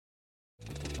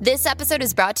This episode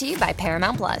is brought to you by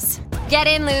Paramount Plus. Get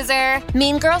in, loser!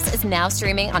 Mean Girls is now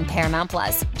streaming on Paramount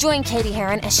Plus. Join Katie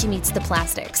Heron as she meets the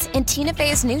plastics in Tina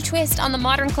Fey's new twist on the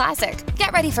modern classic.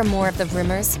 Get ready for more of the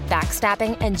rumors,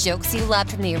 backstabbing, and jokes you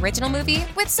loved from the original movie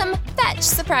with some fetch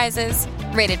surprises.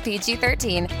 Rated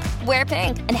PG-13. Wear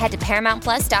pink and head to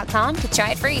ParamountPlus.com to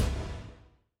try it free.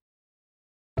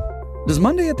 Does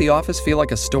Monday at the office feel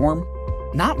like a storm?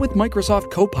 Not with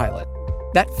Microsoft Copilot.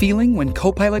 That feeling when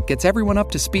Copilot gets everyone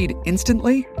up to speed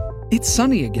instantly? It's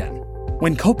sunny again.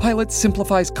 When Copilot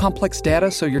simplifies complex data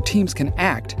so your teams can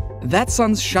act, that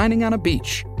sun's shining on a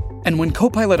beach. And when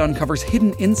Copilot uncovers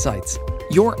hidden insights,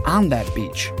 you're on that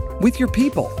beach with your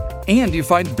people, and you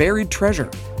find buried treasure.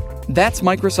 That's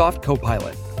Microsoft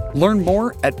Copilot. Learn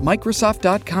more at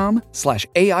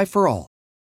Microsoft.com/AI for all.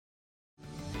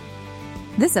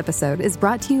 This episode is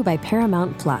brought to you by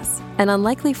Paramount Plus. An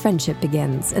unlikely friendship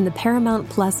begins in the Paramount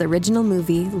Plus original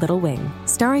movie Little Wing,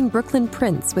 starring Brooklyn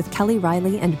Prince with Kelly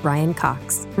Riley and Brian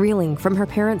Cox. Reeling from her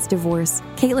parents' divorce,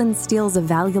 Caitlin steals a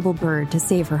valuable bird to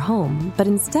save her home, but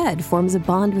instead forms a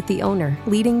bond with the owner,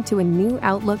 leading to a new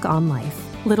outlook on life.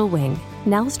 Little Wing,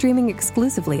 now streaming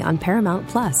exclusively on Paramount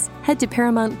Plus. Head to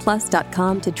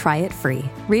ParamountPlus.com to try it free.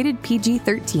 Rated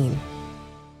PG-13.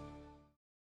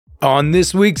 On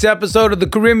this week's episode of the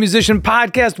Career Musician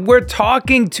Podcast, we're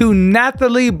talking to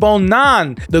Nathalie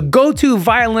Bonin, the go-to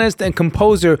violinist and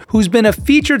composer who's been a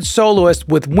featured soloist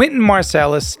with Wynton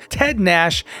Marsalis, Ted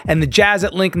Nash, and the Jazz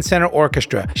at Lincoln Center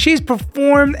Orchestra. She's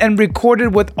performed and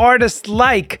recorded with artists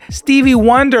like Stevie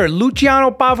Wonder, Luciano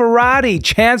Pavarotti,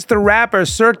 Chance the Rapper,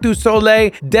 Cirque du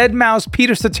Soleil, Deadmau5,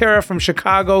 Peter Cetera from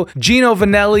Chicago, Gino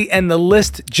Vanelli, and the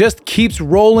list just keeps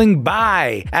rolling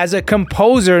by. As a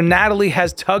composer, Nathalie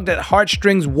has tugged at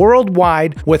heartstrings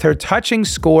worldwide with her touching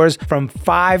scores from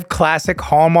 5 classic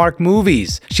Hallmark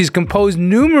movies. She's composed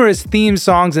numerous theme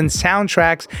songs and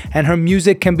soundtracks, and her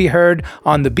music can be heard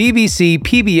on the BBC,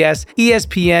 PBS,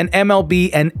 ESPN,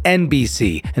 MLB, and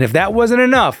NBC. And if that wasn't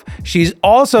enough, she's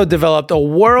also developed a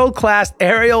world-class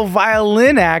aerial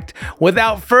violin act.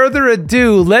 Without further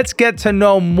ado, let's get to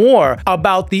know more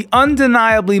about the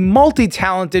undeniably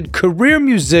multi-talented career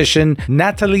musician,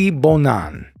 Nathalie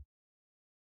Bonin.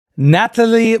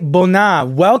 Nathalie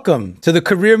Bonin, welcome to the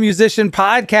Career Musician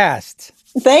Podcast.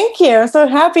 Thank you. I'm so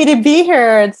happy to be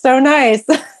here. It's so nice.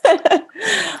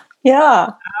 Yeah.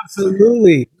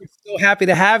 Absolutely. We're so happy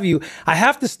to have you. I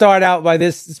have to start out by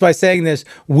saying this.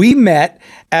 We met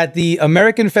at the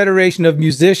American Federation of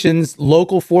Musicians,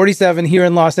 Local 47 here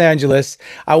in Los Angeles.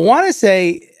 I want to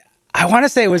say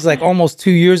it was like almost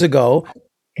 2 years ago.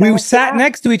 We sat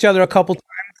next to each other a couple times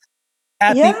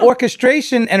at the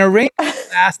orchestration and arrangement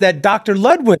class that Dr.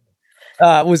 Ludwig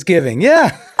was giving.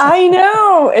 Yeah. I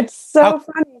know. It's so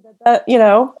funny that,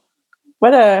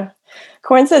 what a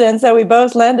coincidence that we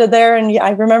both landed there. And I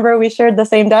remember we shared the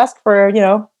same desk for,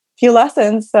 a few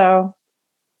lessons. So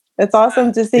it's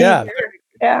awesome to see you here.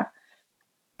 Yeah.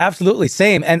 Absolutely.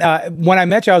 Same. And when I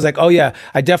met you, I was like, oh, yeah,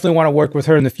 I definitely want to work with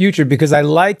her in the future because I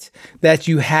liked that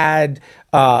you had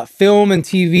film and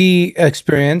TV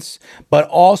experience, but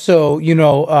also,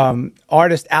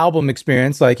 artist album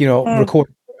experience, like,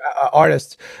 record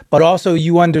artists, but also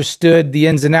you understood the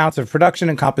ins and outs of production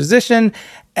and composition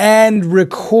and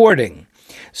recording.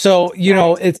 So,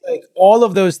 it's like all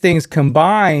of those things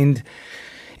combined.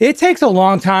 It takes a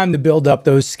long time to build up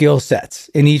those skill sets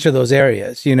in each of those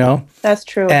areas, That's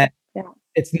true. And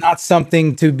it's not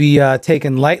something to be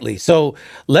taken lightly. So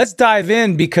let's dive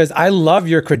in because I love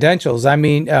your credentials. I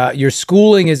mean, your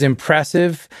schooling is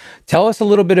impressive. Tell us a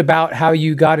little bit about how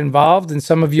you got involved and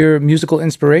some of your musical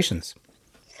inspirations.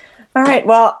 All right.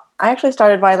 Well, I actually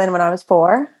started violin when I was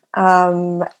 4.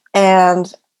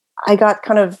 And I got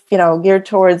kind of, geared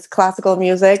towards classical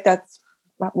music. That's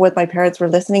what my parents were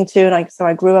listening to. And so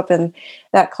I grew up in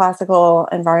that classical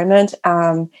environment.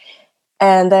 And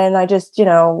then I just,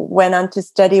 went on to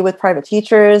study with private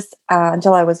teachers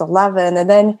until I was 11. And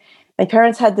then my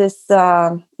parents had this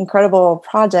incredible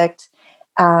project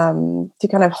to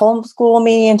kind of homeschool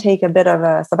me and take a bit of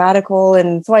a sabbatical.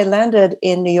 And so I landed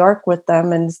in New York with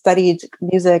them and studied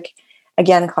music,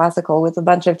 again, classical, with a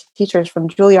bunch of teachers from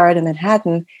Juilliard in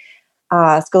Manhattan.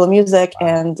 School of Music,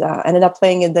 and ended up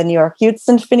playing in the New York Youth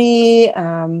Symphony,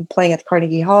 playing at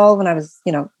Carnegie Hall when I was,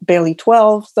 barely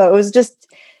 12. So it was just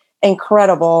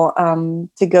incredible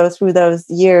to go through those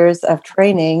years of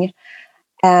training.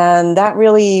 And that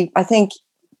really, I think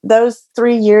those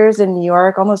 3 years in New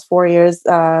York, almost 4 years,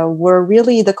 were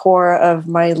really the core of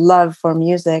my love for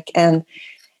music and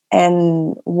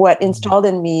what installed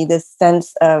in me this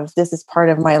sense of this is part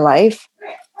of my life.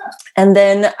 And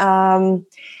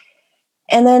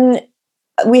then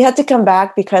we had to come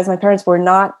back because my parents were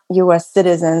not U.S.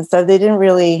 citizens, so they didn't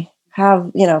really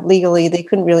have, legally, they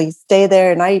couldn't really stay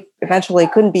there. And I eventually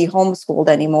couldn't be homeschooled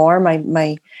anymore.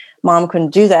 My mom couldn't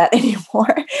do that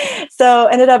anymore. So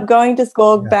ended up going to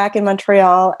school back in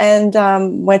Montreal and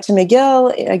went to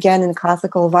McGill, again in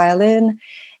classical violin,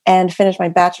 and finished my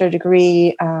bachelor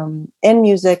degree in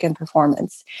music and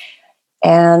performance.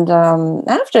 And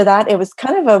after that, it was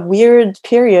kind of a weird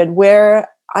period where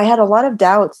I had a lot of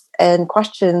doubts and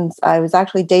questions. I was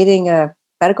actually dating a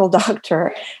medical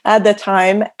doctor at the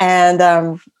time,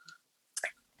 and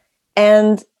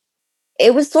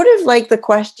it was sort of like the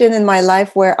question in my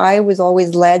life where I was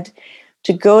always led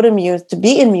to go to music, to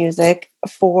be in music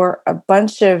for a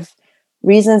bunch of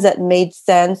reasons that made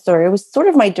sense, or it was sort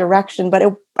of my direction, but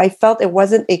I felt it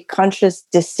wasn't a conscious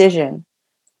decision,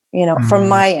 from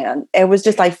my end. It was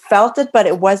just, I felt it, but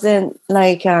it wasn't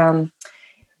like,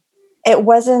 it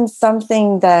wasn't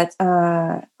something that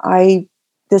I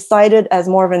decided as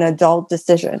more of an adult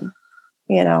decision,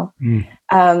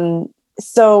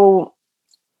 So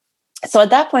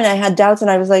at that point I had doubts, and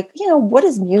I was like, what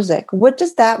is music? What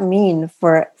does that mean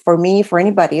for me, for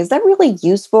anybody? Is that really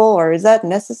useful, or is that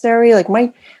necessary? Like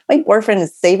my boyfriend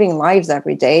is saving lives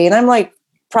every day, and I'm like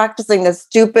practicing this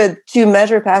stupid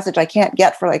 2-measure passage I can't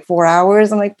get for like 4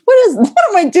 hours. I'm like, what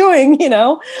am I doing?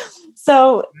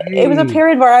 So it was a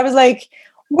period where I was like,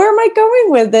 where am I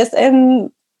going with this?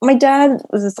 And my dad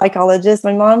was a psychologist.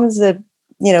 My mom was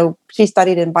she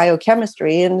studied in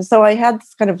biochemistry. And so I had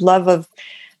this kind of love of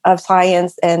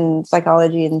science and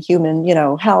psychology and human,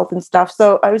 health and stuff.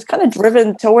 So I was kind of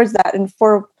driven towards that. And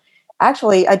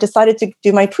I decided to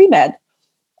do my pre-med.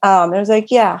 I was like,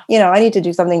 I need to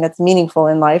do something that's meaningful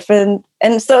in life. And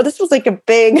so this was like a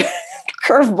big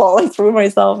curveball I threw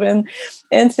myself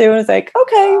into. I was like,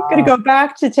 okay, I'm going to go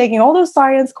back to taking all those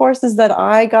science courses that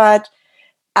I got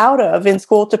out of in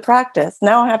school to practice.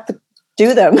 Now I have to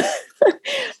do them.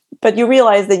 But you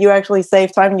realize that you actually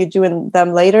save time and you do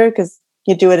them later because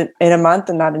you do it in a month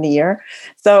and not in a year.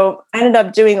 So I ended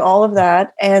up doing all of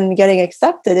that and getting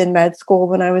accepted in med school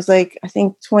when I was like, I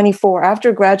think 24,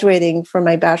 after graduating from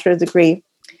my bachelor's degree.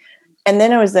 And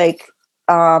then I was like,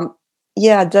 so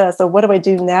what do I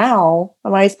do now?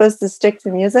 Am I supposed to stick to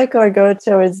music or go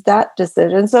towards that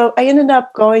decision? So I ended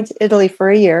up going to Italy for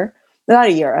a year, not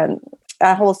a year, and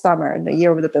a whole summer. And a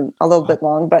year would have been a little bit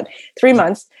long, but 3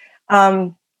 months.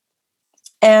 And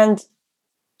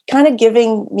kind of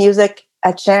giving music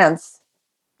a chance,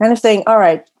 kind of saying, all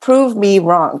right, prove me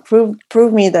wrong,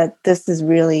 prove me that this is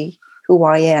really who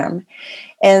I am.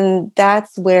 And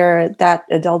that's where that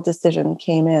adult decision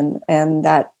came in. And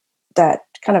that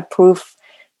kind of proof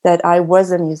that I was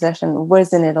a musician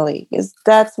was in Italy, because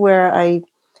that's where I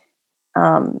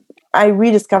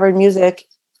rediscovered music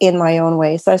in my own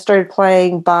way. So I started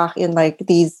playing Bach in like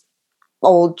these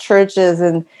old churches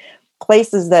and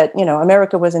places that,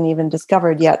 America wasn't even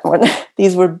discovered yet when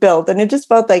these were built. And it just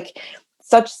felt like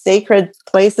such sacred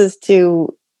places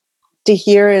to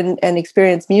hear and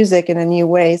experience music in a new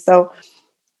way. So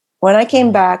when I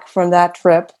came back from that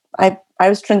trip, I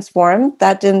was transformed.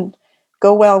 That didn't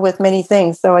go well with many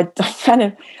things. So I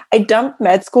dumped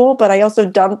med school, but I also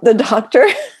dumped the doctor.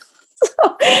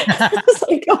 So it was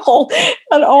like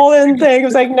an all-in thing. It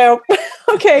was like, nope,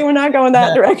 okay, we're not going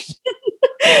that direction.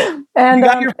 And you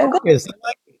got your focus. I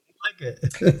like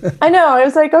it. I know. It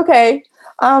was like, okay.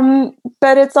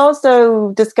 But it's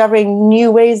also discovering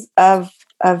new ways of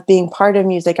being part of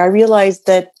music. I realized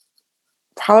that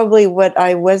probably what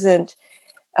I wasn't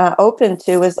open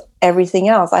to was everything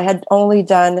else. I had only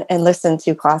done and listened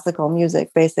to classical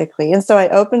music, basically. And so I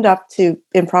opened up to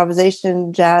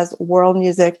improvisation, jazz, world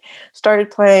music, started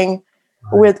playing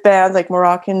with bands like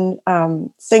Moroccan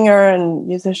singer and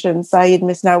musician Saeed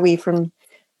Misnawi from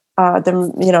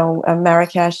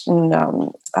Marrakesh and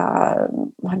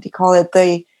what do you call it?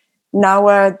 The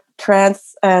Nawa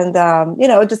trance and,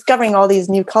 discovering all these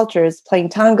new cultures, playing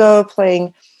tango,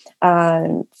 playing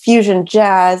fusion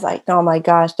jazz. Like, oh my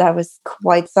gosh, that was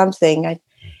quite something.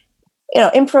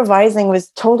 Improvising was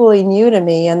totally new to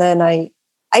me. And then I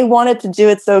wanted to do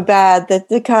it so bad that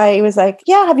the guy was like,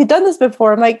 yeah, have you done this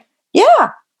before? I'm like,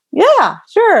 yeah,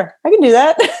 sure, I can do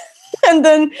that. And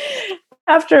then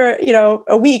after,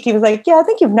 a week, he was like, yeah, I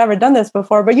think you've never done this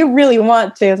before, but you really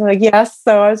want to. So I'm like, yes.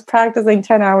 So I was practicing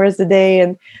 10 hours a day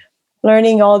and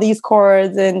learning all these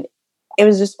chords. And it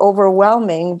was just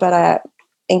overwhelming, but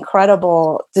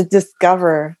incredible to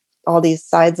discover all these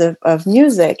sides of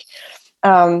music.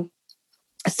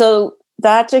 So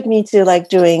that took me to like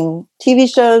doing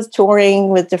TV shows, touring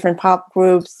with different pop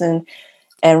groups and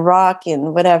rock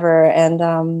and whatever.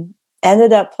 And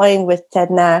ended up playing with Ted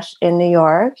Nash in New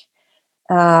York.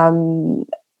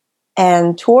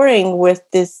 and touring with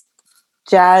this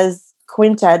jazz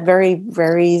quintet, very,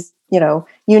 very,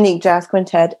 unique jazz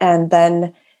quintet. And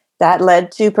then that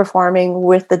led to performing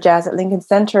with the Jazz at Lincoln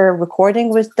Center, recording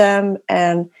with them,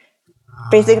 and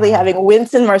basically having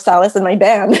Wynton Marsalis in my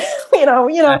band.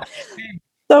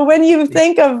 So when you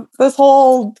think of this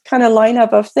whole kind of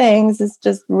lineup of things, it's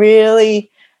just really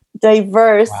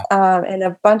diverse. Wow. And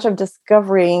a bunch of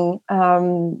discovering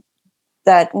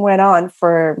that went on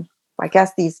for, I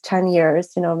guess, these 10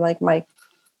 years. Like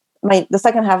the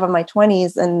second half of my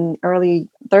 20s and early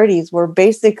 30s were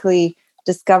basically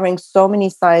discovering so many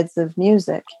sides of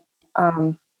music,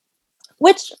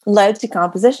 which led to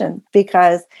composition,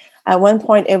 because at one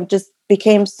point it just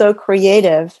became so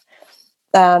creative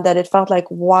that it felt like,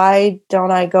 why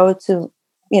don't I go to,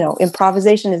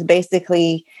 improvisation is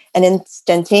basically an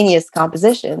instantaneous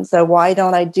composition. So why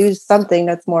don't I do something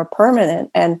that's more permanent?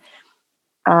 And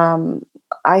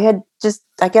I had just,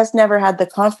 I guess, never had the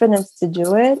confidence to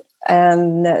do it.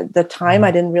 And the time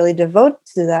I didn't really devote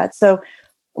to that. So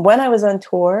when I was on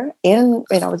tour I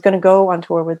was going to go on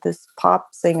tour with this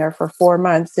pop singer for 4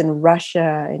 months in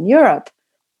Russia and Europe.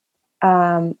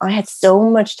 I had so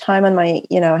much time on my,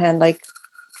 hand, like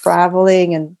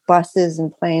traveling and buses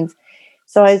and planes.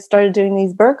 So I started doing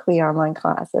these Berklee online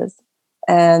classes,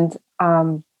 and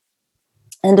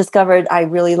discovered I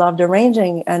really loved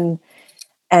arranging and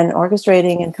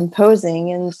orchestrating and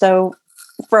composing. And so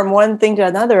from one thing to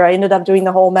another, I ended up doing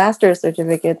the whole master's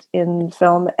certificate in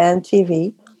film and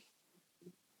TV,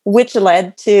 which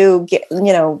led to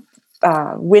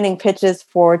winning pitches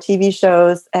for TV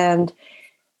shows and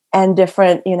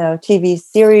different, TV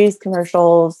series,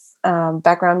 commercials,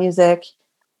 background music.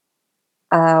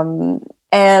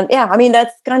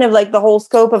 That's kind of like the whole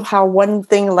scope of how one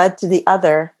thing led to the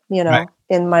other, Right.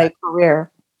 in my career.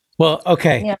 Well,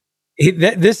 okay. Yeah.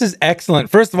 This is excellent.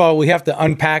 First of all, we have to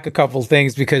unpack a couple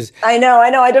things, because I know.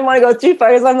 I didn't want to go too far,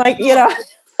 because I'm like,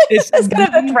 it's that's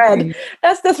kind of the thread.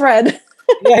 That's the thread.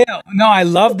 yeah. No, I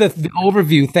love the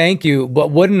overview. Thank you.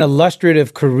 But what an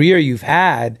illustrative career you've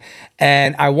had.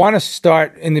 And I want to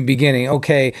start in the beginning.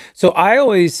 Okay. So I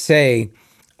always say,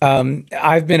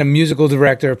 I've been a musical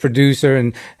director, a producer,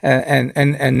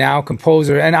 and now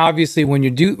composer. And obviously, when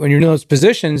you're in those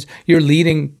positions, you're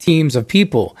leading teams of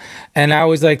people. And I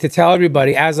always like to tell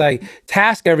everybody, as I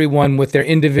task everyone with their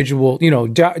individual,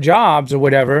 jobs or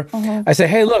whatever, I say,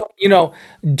 hey, look,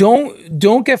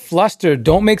 don't get flustered.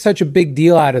 Don't make such a big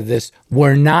deal out of this.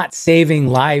 We're not saving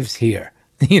lives here.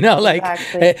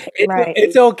 Exactly.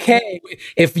 It's okay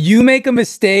if you make a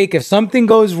mistake, if something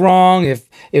goes wrong,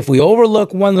 if we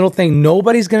overlook one little thing,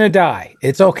 nobody's gonna die.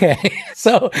 It's okay.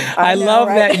 So I love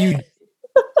that you.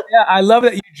 Yeah, I love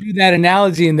that you drew that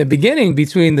analogy in the beginning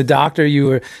between the doctor you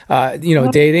were,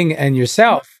 dating and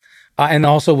yourself, and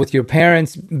also with your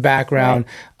parents' background.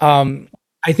 Right.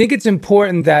 I think it's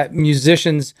important that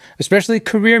musicians, especially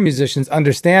career musicians,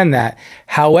 understand that.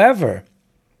 However,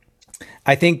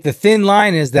 I think the thin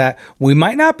line is that we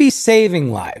might not be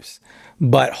saving lives,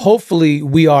 but hopefully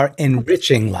we are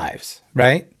enriching lives,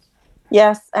 right?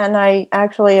 Yes, and I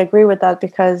actually agree with that,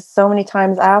 because so many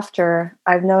times after,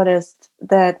 I've noticed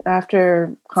that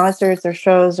after concerts or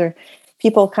shows, or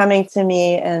people coming to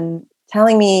me and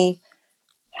telling me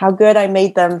how good I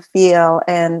made them feel,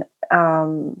 and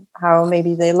how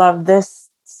maybe they love this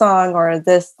song or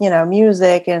this,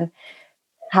 music, and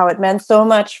how it meant so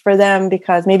much for them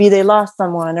because maybe they lost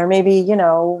someone, or maybe,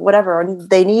 whatever,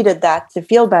 they needed that to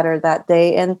feel better that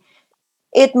day. And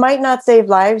it might not save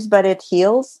lives, but it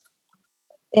heals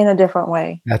in a different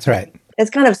way. That's right.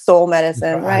 It's kind of soul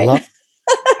medicine, right?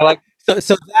 I like so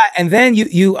that, and then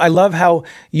I love how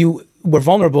you were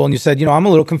vulnerable and you said, I'm a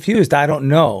little confused. I don't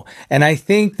know. And I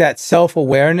think that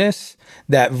self-awareness,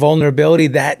 that vulnerability,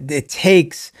 that it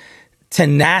takes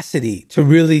tenacity to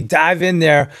really dive in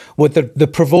there with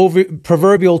the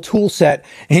proverbial tool set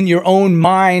in your own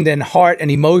mind and heart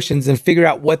and emotions and figure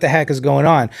out what the heck is going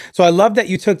on. So I love that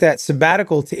you took that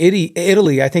sabbatical to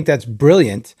Italy. I think that's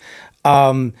brilliant.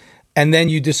 And then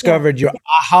you discovered your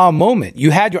aha moment.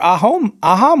 You had your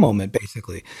aha moment,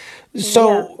 basically.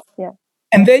 So,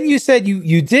 and then you said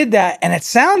you did that, and it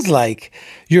sounds like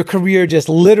your career just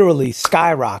literally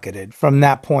skyrocketed from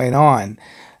that point on.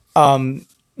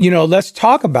 Let's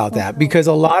talk about that, because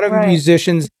a lot of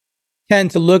musicians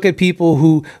tend to look at people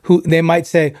who they might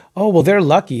say, oh, well, they're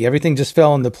lucky. Everything just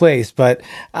fell into place. But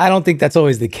I don't think that's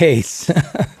always the case.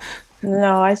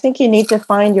 No, I think you need to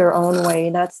find your own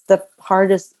way. That's the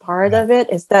hardest part of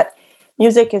it, is that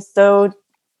music is so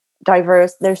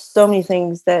diverse. There's so many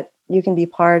things that you can be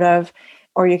part of.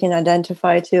 or you can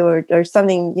identify to, or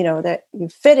something, that you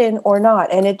fit in or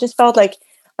not. And it just felt like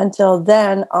until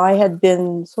then I had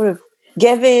been sort of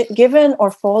given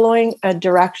or following a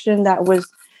direction that was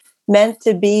meant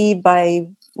to be by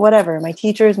whatever, my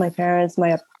teachers, my parents,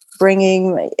 my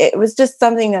upbringing. It was just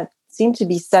something that seemed to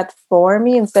be set for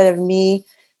me instead of me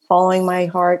following my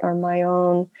heart or my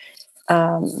own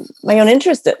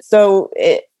interest. So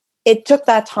it took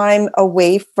that time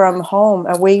away from home,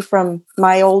 away from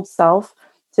my old self,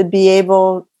 to be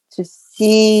able to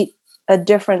see a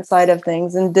different side of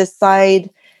things and decide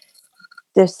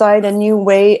a new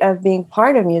way of being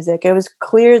part of music. It was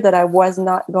clear that I was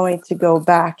not going to go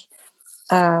back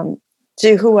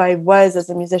to who I was as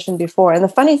a musician before. And the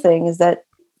funny thing is that,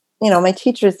 my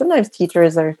teachers, sometimes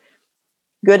teachers are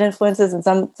good influences and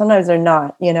sometimes they're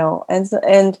not,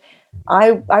 and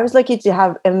I was lucky to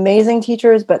have amazing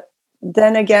teachers, but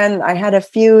then again, I had a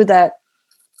few that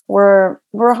were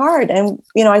hard. And,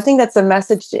 I think that's a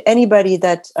message to anybody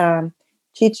that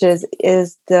teaches,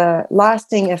 is the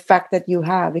lasting effect that you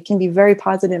have. It can be very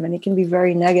positive and it can be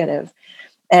very negative.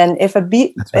 And if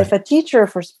a teacher,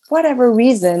 for whatever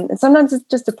reason, and sometimes it's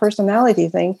just a personality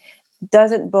thing,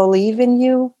 doesn't believe in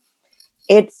you,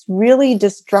 it's really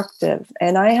destructive.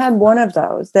 And I had one of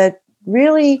those that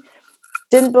really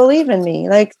didn't believe in me.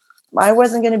 Like, I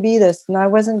wasn't going to be this, and I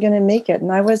wasn't going to make it. And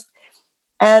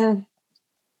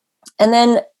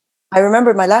then I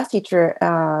remember my last teacher,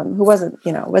 who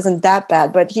wasn't that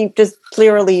bad, but he just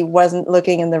clearly wasn't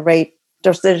looking in the right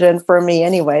decision for me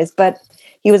anyways. But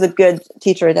he was a good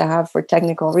teacher to have for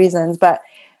technical reasons. But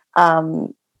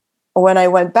when I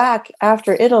went back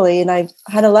after Italy and I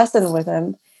had a lesson with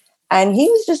him, and he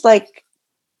was just like,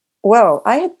 whoa,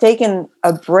 I had taken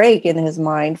a break in his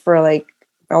mind for like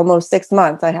almost 6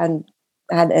 months. I hadn't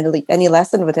had any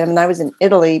lesson with him. And I was in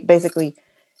Italy, basically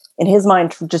in his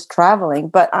mind, just traveling.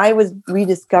 But I was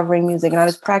rediscovering music, and I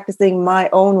was practicing my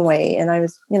own way. And I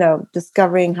was,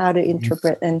 discovering how to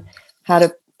interpret and how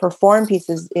to perform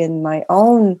pieces in my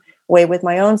own way with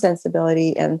my own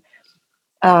sensibility. And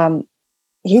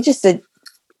he just said,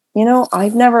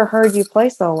 I've never heard you play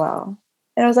so well.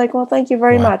 And I was like, well, thank you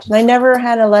very much. And I never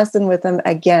had a lesson with him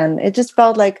again. It just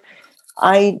felt like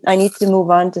I need to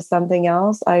move on to something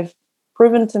else. I've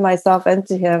proven to myself and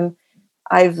to him,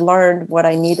 I've learned what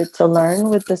I needed to learn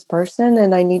with this person,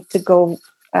 and I need to go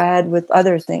ahead with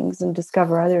other things and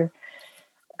discover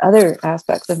other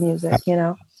aspects of music,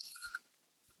 Yeah,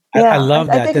 I love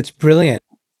that. I think that's brilliant.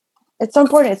 It's so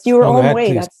important. It's your own way.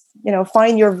 Please. That's,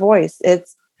 find your voice.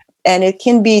 And it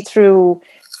can be through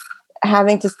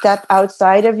having to step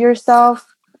outside of yourself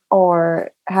or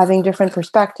having different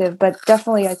perspective. But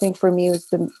definitely, I think for me,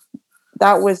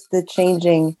 that was the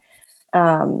changing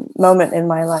moment in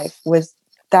my life. Was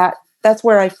that's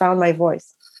where I found my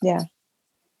voice. Yeah.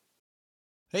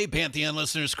 Hey, Pantheon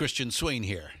listeners, Christian Swain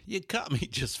here. You caught me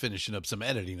just finishing up some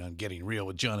editing on Getting Real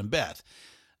with John and Beth.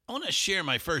 I want to share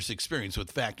my first experience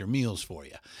with Factor meals for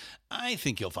you. I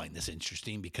think you'll find this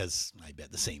interesting because I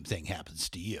bet the same thing happens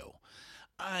to you.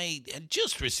 I had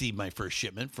just received my first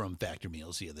shipment from Factor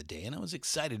Meals the other day, and I was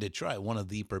excited to try one of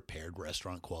the prepared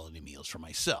restaurant quality meals for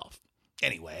myself.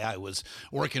 Anyway, I was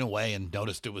working away and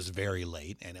noticed it was very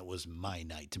late, and it was my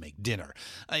night to make dinner.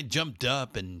 I jumped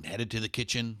up and headed to the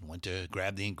kitchen, went to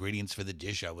grab the ingredients for the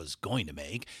dish I was going to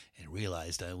make, and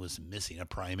realized I was missing a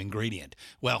prime ingredient.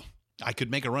 Well, I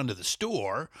could make a run to the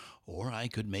store, or I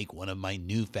could make one of my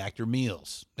new Factor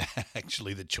meals.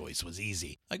 Actually, the choice was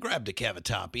easy. I grabbed a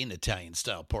cavatappi, an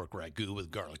Italian-style pork ragu with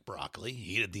garlic broccoli,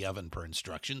 heated the oven per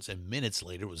instructions, and minutes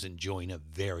later was enjoying a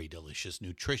very delicious,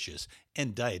 nutritious,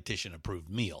 and dietitian-approved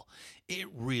meal. It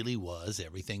really was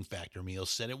everything Factor Meals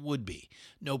said it would be.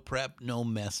 No prep, no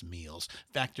mess meals.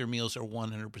 Factor Meals are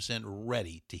 100%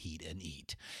 ready to heat and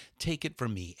eat. Take it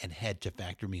from me and head to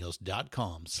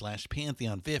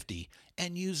factormeals.com/Pantheon50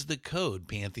 and use the code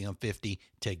Pantheon50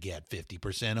 to get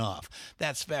 50% off.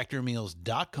 That's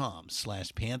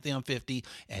factormeals.com/Pantheon50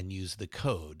 and use the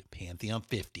code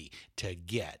Pantheon50 to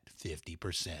get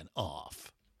 50%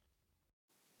 off.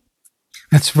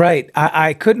 That's right.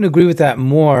 I couldn't agree with that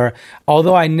more.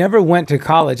 Although I never went to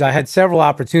college, I had several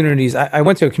opportunities. I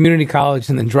went to a community college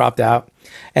and then dropped out.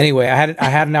 Anyway, I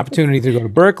had an opportunity to go to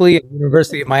Berkeley, at the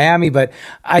University of Miami, but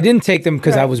I didn't take them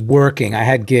because I was working. I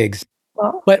had gigs.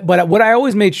 But what I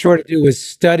always made sure to do was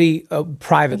study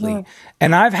privately. Mm-hmm.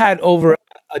 And I've had over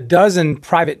a dozen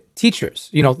private teachers,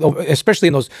 especially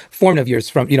in those formative years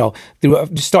from, through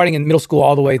starting in middle school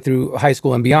all the way through high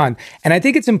school and beyond. And I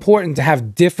think it's important to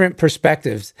have different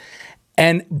perspectives.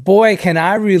 And boy, can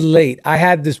I relate. I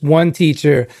had this one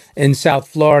teacher in South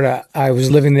Florida. I was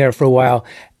living there for a while,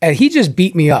 and he just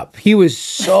beat me up. He was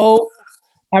so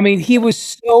I mean, he was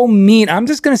so mean. I'm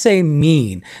just gonna say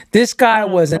mean. This guy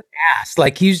was an ass.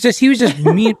 Like he was just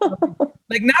mean.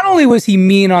 Like not only was he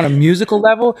mean on a musical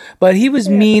level, but he was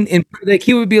Yeah. mean in like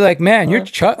he would be like, "Man, you're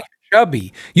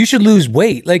chubby. You should lose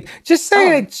weight." Like just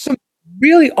say like some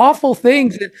really awful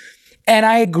things. And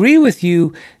I agree with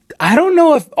you. I don't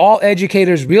know if all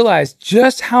educators realize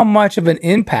just how much of an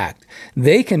impact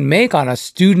they can make on a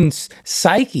student's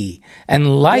psyche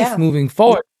and life Yeah. moving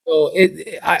forward. So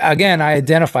again, I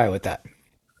identify with that.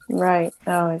 Right.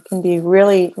 Oh, it can be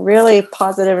really, really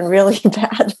positive and really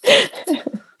bad.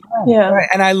 Yeah. Right.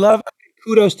 And I love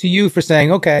kudos to you for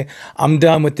saying, okay, I'm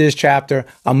done with this chapter.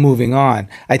 I'm moving on.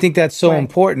 I think that's so Right.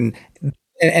 important.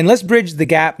 And let's bridge the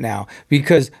gap now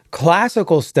because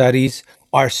classical studies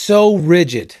are so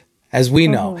rigid, as we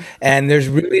know, and there's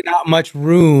really not much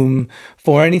room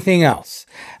for anything else.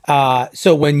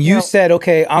 So when you said,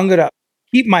 okay, I'm going to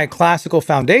keep my classical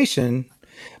foundation,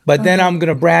 but then I'm going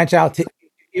to branch out to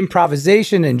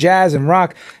improvisation and jazz and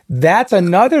rock, that's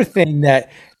another thing that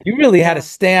you really had to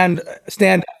stand up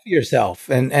for yourself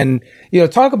and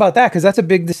talk about that because that's a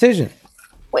big decision.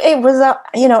 It was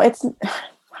it's,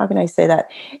 how can I say that?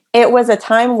 It was a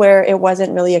time where it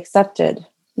wasn't really accepted,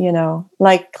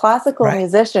 like classical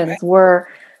musicians were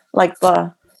like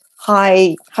the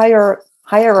hierarchy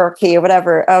or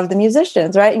whatever of the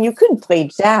musicians, right? And you couldn't play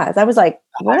jazz. I was like,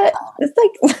 what? It's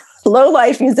like low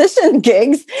life musician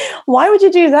gigs. Why would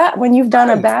you do that when you've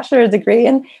done a bachelor's degree?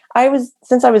 And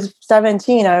since I was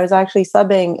 17, I was actually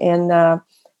subbing in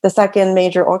the second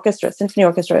major orchestra, symphony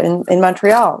orchestra in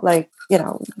Montreal,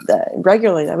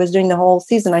 regularly. I was doing the whole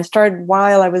season. I started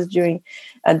while I was doing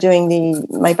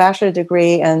my bachelor's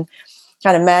degree and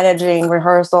kind of managing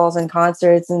rehearsals and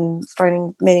concerts and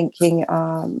starting making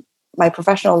my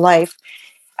professional life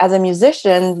as a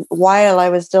musician while I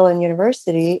was still in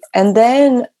university. And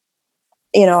then,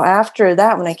 after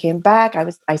that, when I came back,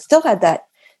 I still had that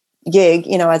gig,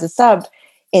 as a sub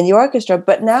in the orchestra,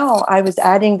 but now I was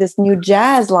adding this new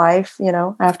jazz life,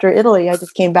 after Italy. I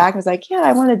just came back and was like, yeah,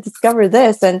 I want to discover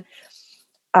this. And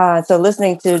so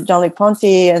listening to Jean-Luc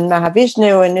Ponty and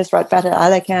Mahavishnu and Nusrat Fateh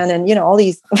Ali Khan and, all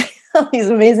these all these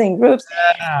amazing groups.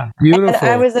 Yeah, beautiful. And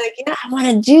I was like, yeah, I want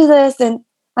to do this. And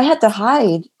I had to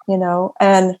hide,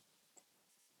 and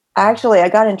actually I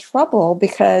got in trouble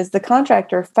because the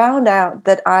contractor found out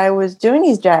that I was doing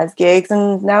these jazz gigs,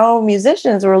 and now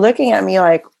musicians were looking at me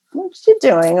like, what's she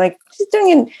doing? Like, she's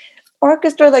doing an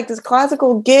orchestra, like this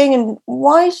classical gig, and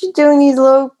why is she doing these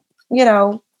low,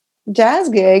 jazz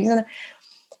gigs?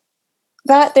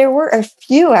 But there were a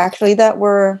few actually that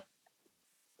were,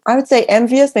 I would say,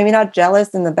 envious, maybe not jealous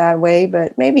in the bad way,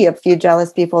 but maybe a few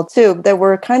jealous people too, that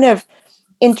were kind of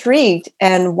intrigued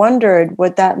and wondered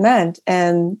what that meant.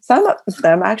 And some of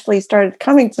them actually started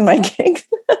coming to my gigs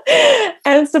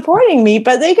and supporting me,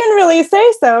 but they couldn't really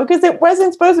say so because it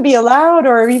wasn't supposed to be allowed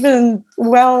or even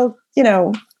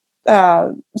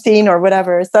seen or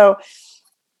whatever. So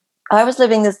I was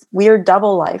living this weird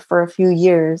double life for a few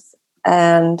years.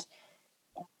 And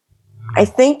I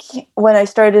think when I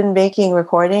started making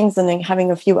recordings and then having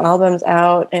a few albums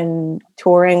out and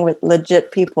touring with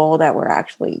legit people that were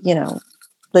actually,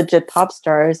 legit pop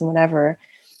stars and whatever,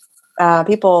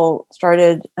 people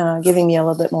started giving me a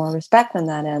little bit more respect on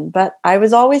that end. But I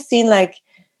was always seen like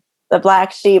the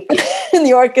black sheep in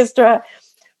the orchestra,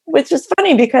 which is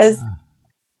funny because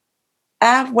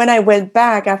when I went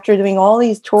back after doing all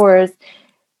these tours,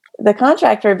 the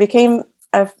contractor became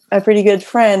a pretty good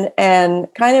friend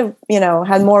and kind of,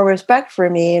 had more respect for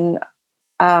me. And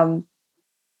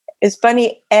it's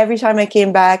funny, every time I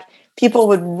came back, people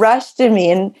would rush to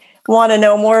me and want to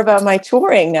know more about my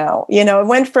touring now. It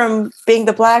went from being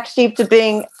the black sheep to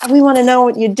being, we want to know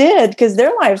what you did, because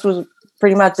their lives was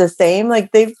pretty much the same.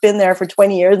 Like, they've been there for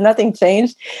 20 years, nothing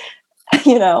changed,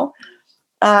 You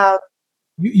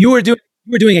were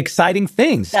doing exciting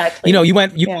things. Exactly. You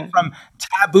went from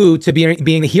taboo to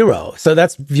being the hero. So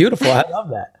that's beautiful. I love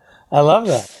that.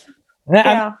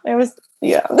 It was.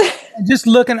 Just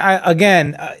looking, I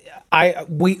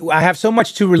have so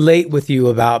much to relate with you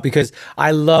about because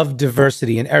I love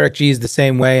diversity, and Eric G is the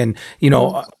same way. And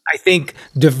I think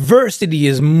diversity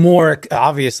is more,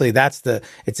 obviously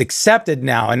it's accepted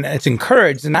now and it's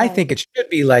encouraged, and I think it should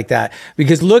be like that,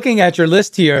 because looking at your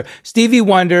list here, Stevie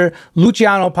Wonder,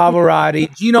 Luciano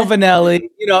Pavarotti, Gino Vanelli,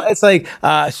 it's like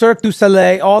Cirque du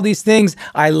Soleil, all these things.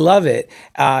 I love it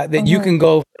that you can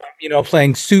go,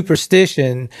 playing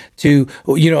Superstition to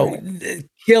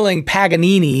killing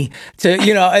Paganini to,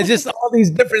 it's just all these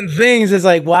different things. It's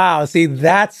like, wow, see,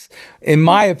 that's, in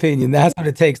my opinion, that's what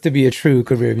it takes to be a true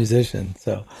career musician.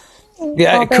 So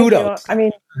Yeah, Well, thank you. kudos. I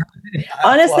mean, I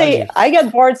applaud honestly, you. I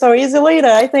get bored so easily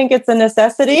that I think it's a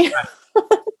necessity.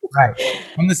 Right.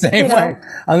 I'm the same You know, way.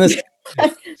 I'm the same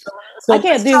way. So I let's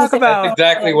can't do the talk same That's about. for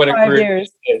exactly like what a 5 career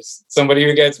years. is. Somebody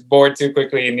who gets bored too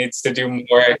quickly and needs to do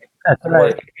more That's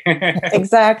work.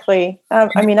 Exactly.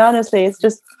 I mean, honestly, it's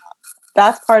just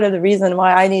that's part of the reason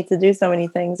why I need to do so many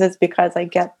things. Is because I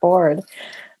get bored.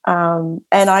 And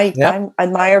Yep. I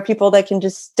admire people that can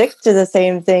just stick to the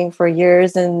same thing for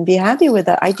years and be happy with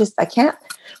it. I can't,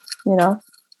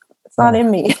 it's not in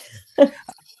me.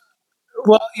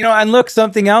 Well, and look,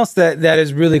 something else that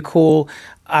is really cool.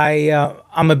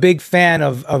 I'm a big fan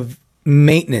of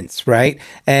maintenance, right?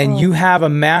 And you have a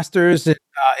master's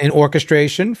in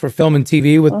orchestration for film and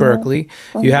TV with Mhm, Berkeley.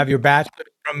 You mhm, have your bachelor's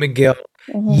from McGill.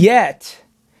 mhm, Yet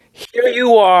here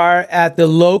you are at the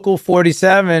local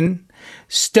 47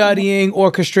 studying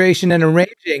orchestration and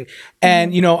arranging.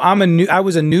 And mhm, I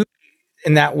was a new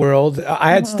in that world.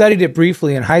 I had mhm. studied it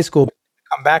briefly in high school, but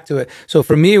come back to it. So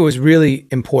for me, it was really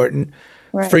important.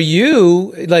 For Right,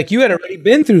 you, like you had already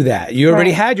been through that. You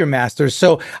already right. had your master's.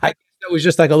 So I guess that was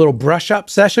just like a little brush up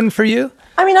session for you.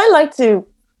 I mean, I like to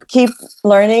keep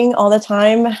learning all the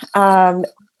time.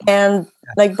 And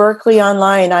like Berkeley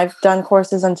Online, I've done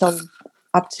courses until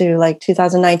up to like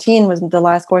 2019 was the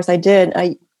last course I did.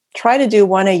 I try to do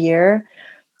one a year.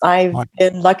 I've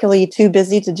been luckily too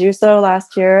busy to do so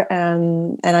last year,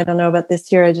 and I don't know about this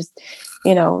year. I just,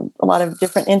 a lot of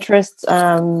different interests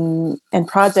and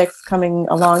projects coming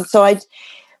along.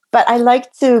 But I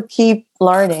like to keep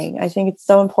learning. I think it's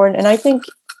so important, and I think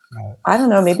I don't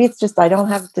know. Maybe it's just I don't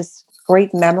have this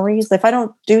great memories. If I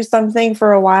don't do something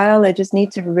for a while, I just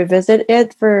need to revisit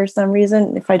it for some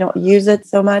reason. If I don't use it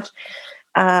so much,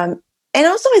 and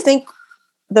also I think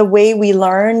the way we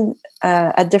learn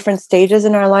at different stages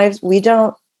in our lives, we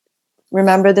don't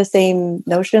remember the same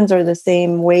notions or the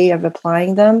same way of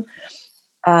applying them.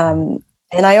 And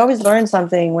I always learn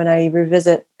something when I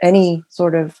revisit any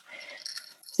sort of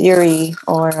theory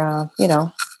or,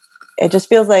 it just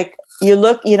feels like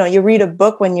you read a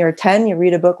book when you're 10, you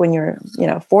read a book when you're,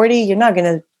 40, you're not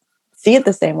going to see it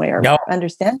the same way or No,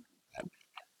 understand. So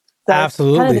it's kind of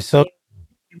absolutely. the So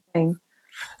same thing.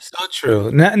 so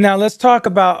true. Now let's talk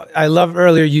about. I love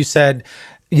earlier you said,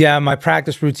 yeah, my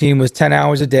practice routine was 10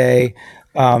 hours a day.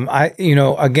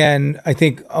 Again, I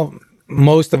think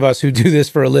most of us who do this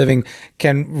for a living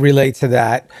can relate to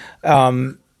that.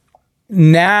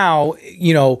 Now,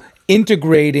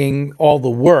 integrating all the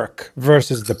work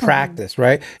versus the Mhm. practice,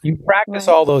 right? You practice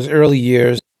Right. all those early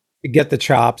years to get the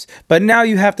chops, but now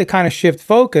you have to kind of shift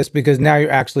focus because now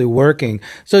you're actually working.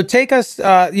 So take us,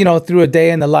 through a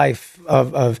day in the life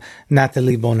of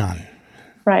Nathalie Bonin.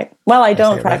 Right. Well, I Did I say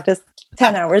don't it right? practice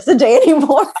 10 hours a day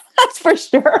anymore. That's for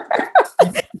sure.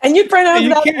 And you pronounce You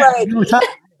that can't. right. You were talking.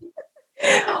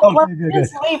 Well, Okay, good, I good.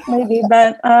 sleep maybe,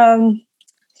 but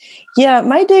yeah,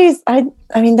 my days, I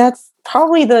mean, that's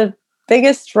probably the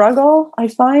biggest struggle I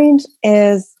find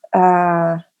is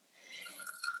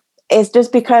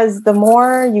just because the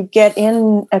more you get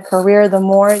in a career, the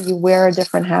more you wear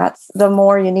different hats, the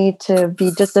more you need to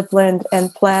be disciplined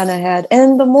and plan ahead.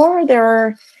 And the more there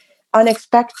are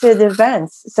unexpected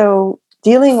events. So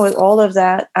dealing with all of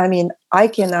that, I mean, I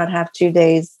cannot have 2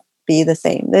 days be the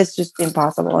same. It's just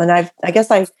impossible. And I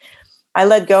guess I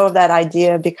let go of that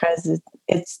idea because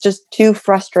it's just too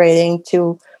frustrating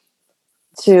to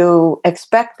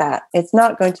expect that it's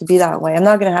not going to be that way. I'm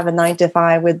not going to have a 9 to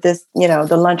 5 with this,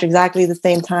 the lunch exactly the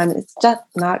same time. It's just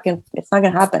not going. It's not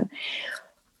going to happen.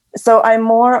 So I'm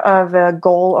more of a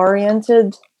goal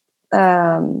oriented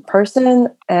person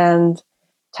and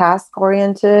task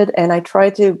oriented, and I try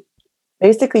to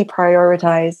basically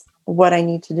prioritize what I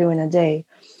need to do in a day.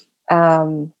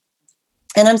 Um,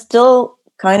 and I'm still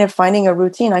kind of finding a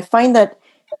routine. I find that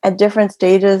at different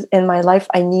stages in my life,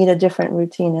 I need a different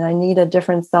routine and I need a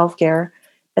different self care.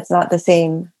 It's not the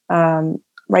same.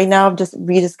 Right now, I've just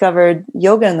rediscovered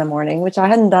yoga in the morning, which I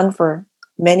hadn't done for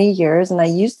many years, and I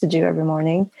used to do every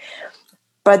morning.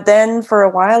 But then for a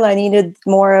while, I needed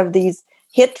more of these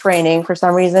HIIT training for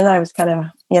some reason. I was kind of,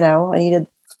 I needed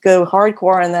to go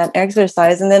hardcore on that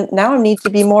exercise. And then now I need to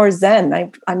be more Zen.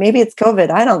 I maybe it's COVID.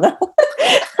 I don't know.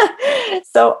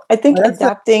 So I think Well,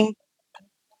 adapting,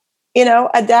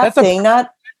 that's a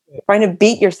not trying to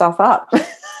beat yourself up.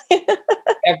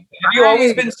 Have you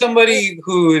always been somebody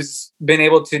who's been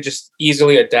able to just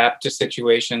easily adapt to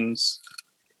situations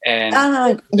and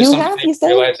just You something have, that you you're say?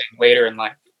 realizing later in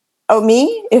life? Oh,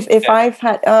 me? If Yeah. I've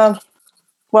had,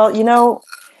 well,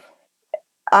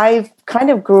 I kind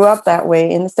of grew up that way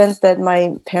in the sense that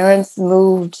my parents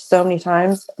moved so many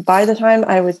times. By the time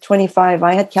I was 25,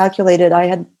 I had calculated I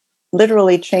had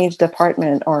literally changed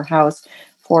apartment or house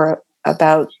for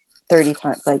about 30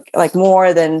 times, like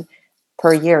more than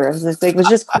per year. It was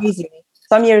just crazy.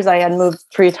 Some years I had moved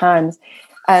 3 times,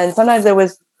 and sometimes it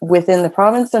was within the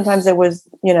province. Sometimes it was,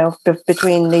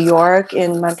 between New York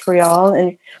and Montreal.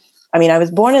 And I mean, I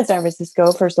was born in San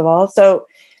Francisco, first of all. So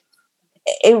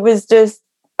it was just,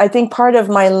 I think, part of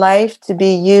my life to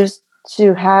be used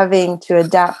to having to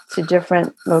adapt to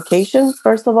different locations,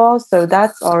 first of all. So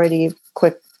that's already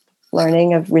quick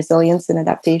learning of resilience and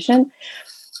adaptation.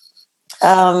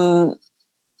 But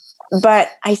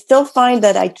I still find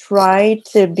that I try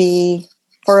to be,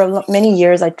 for many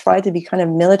years, I tried to be kind of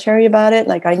military about it.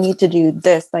 Like, I need to do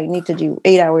this. I need to do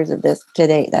 8 hours of this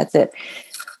today. That's it.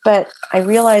 But I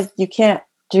realized you can't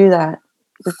do that.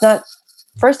 It's not,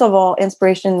 first of all,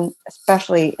 inspiration,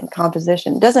 especially in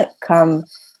composition, doesn't come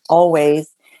always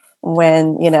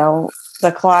when,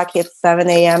 the clock hits 7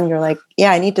 a.m. You're like,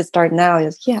 yeah, I need to start now.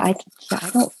 It's, I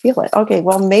don't feel it. Okay,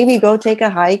 well, maybe go take a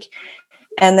hike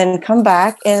and then come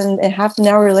back, and half an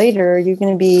hour later, you're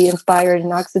going to be inspired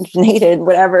and oxygenated,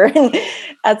 whatever. And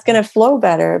that's going to flow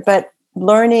better. But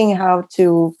learning how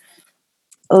to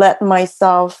let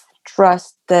myself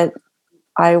trust that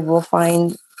I will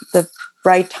find the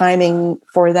right timing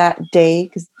for that day,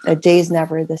 because a day's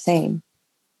never the same.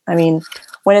 I mean,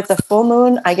 when it's a full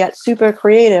moon, I get super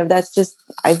creative. That's just,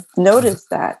 I've noticed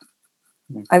that.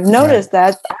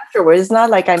 That afterwards. It's not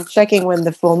like I'm checking when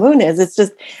the full moon is. It's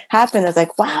just happened. It's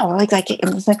like, wow, it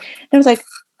was like,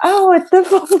 oh, it's the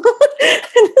full moon.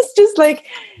 And it's just like,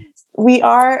 we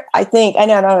are, I think, I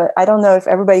don't know if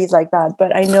everybody's like that,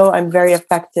 but I know I'm very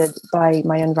affected by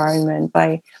my environment,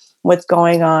 by what's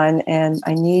going on. And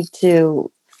I need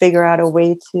to figure out a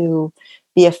way to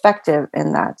be effective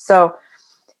in that. So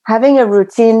having a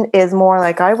routine is more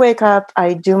like, I wake up,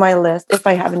 I do my list if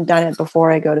I haven't done it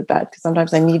before I go to bed, because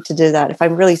sometimes I need to do that. If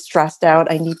I'm really stressed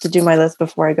out, I need to do my list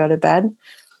before I go to bed.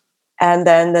 And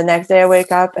then the next day I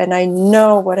wake up and I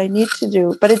know what I need to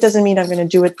do, but it doesn't mean I'm going to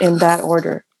do it in that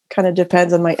order. Kind of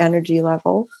depends on my energy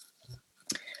level.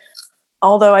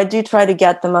 Although I do try to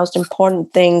get the most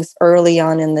important things early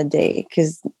on in the day,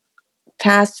 because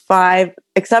past 5,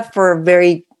 except for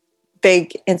very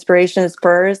big inspiration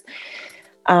spurs,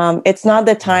 it's not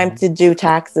the time to do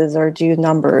taxes or do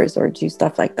numbers or do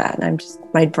stuff like that. And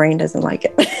my brain doesn't like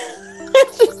it.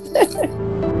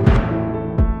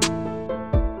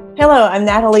 Hello, I'm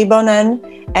Nathalie Bonin,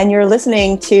 and you're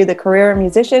listening to The Career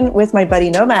Musician with my buddy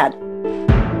Nomad.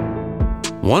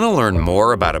 Want to learn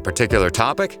more about a particular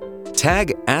topic?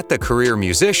 Tag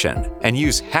 @TheCareerMusician and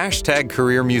use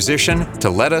 #CareerMusician to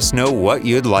let us know what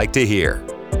you'd like to hear.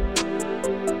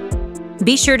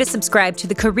 Be sure to subscribe to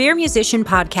the Career Musician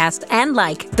podcast and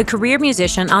like The Career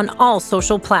Musician on all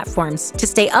social platforms to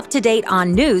stay up to date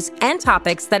on news and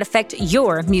topics that affect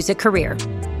your music career.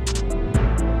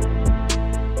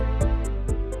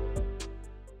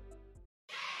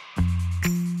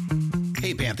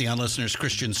 Hey, Pantheon listeners,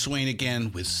 Christian Swain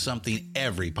again with something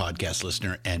every podcast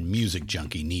listener and music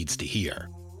junkie needs to hear.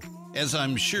 As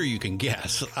I'm sure you can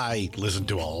guess, I listen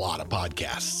to a lot of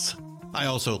podcasts. I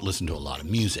also listen to a lot of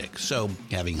music, so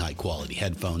having high-quality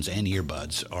headphones and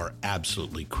earbuds are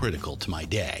absolutely critical to my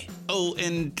day. Oh,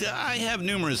 and I have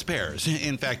numerous pairs.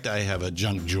 In fact, I have a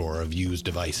junk drawer of used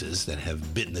devices that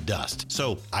have bitten the dust,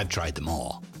 so I've tried them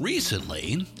all.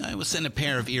 Recently, I was sent a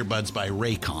pair of earbuds by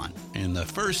Raycon, and the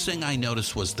first thing I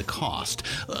noticed was the cost.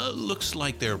 Looks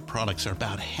like their products are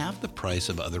about half the price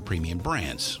of other premium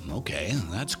brands. Okay,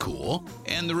 that's cool.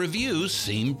 And the reviews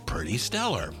seem pretty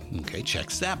stellar. Okay,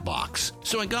 checks that box.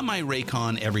 So I got my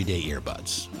Raycon everyday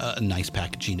earbuds. Nice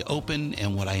packaging to open,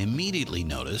 and what I immediately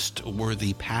noticed were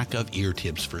the pack of ear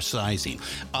tips for sizing.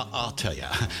 I'll tell you,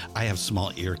 I have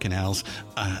small ear canals.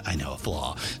 I know, a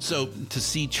flaw. So to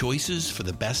see choices for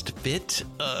the best fit,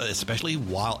 especially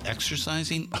while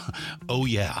exercising, oh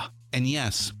yeah. And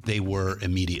yes, they were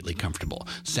immediately comfortable.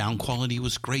 Sound quality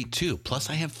was great too. Plus,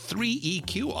 I have 3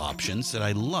 EQ options that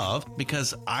I love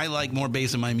because I like more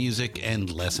bass in my music and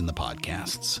less in the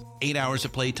podcasts. 8 hours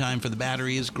of playtime for the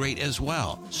battery is great as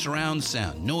well. Surround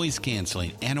sound, noise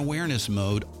canceling, and awareness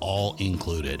mode all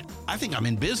included. I think I'm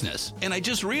in business, and I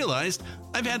just realized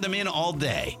I've had them in all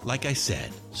day. Like I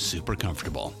said, super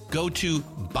comfortable. Go to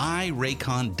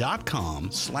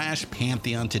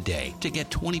buyraycon.com/Pantheon today to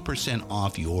get 20%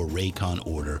 off your Raycon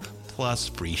order plus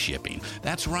free shipping.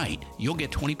 That's right. You'll get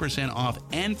 20% off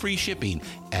and free shipping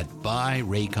at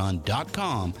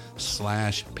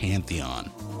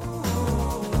buyraycon.com/Pantheon.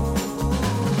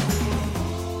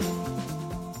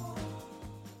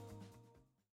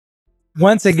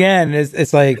 Once again,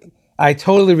 it's like, I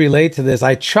totally relate to this.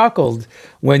 I chuckled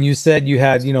when you said you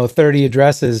had, 30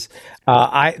 addresses.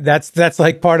 That's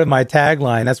like part of my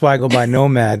tagline. That's why I go by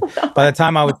Nomad. By the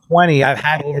time I was 20, I've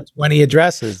had over 20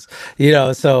 addresses,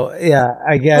 so yeah,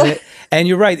 I get it. And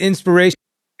you're right. Inspiration.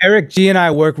 Eric G and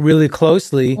I work really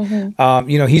closely.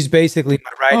 He's basically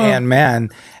my right-hand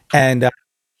man. And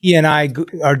he and I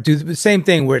do the same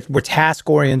thing. We're task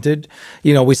oriented.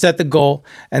 We set the goal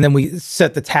and then we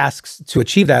set the tasks to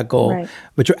achieve that goal. Right.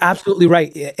 But you're absolutely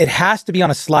right. It has to be on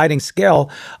a sliding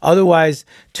scale. Otherwise,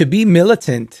 to be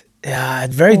militant,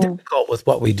 it's very difficult with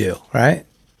what we do, right?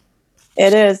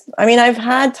 It is. I mean, I've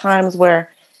had times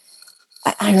where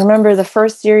I remember the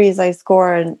first series I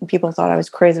scored and people thought I was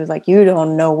crazy. It was like, you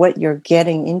don't know what you're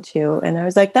getting into. And I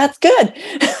was like, that's good.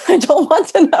 I don't want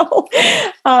to know.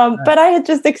 But I had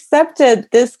just accepted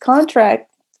this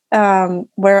contract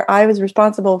where I was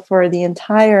responsible for the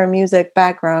entire music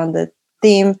background, the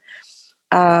theme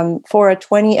for a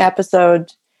 20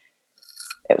 episode.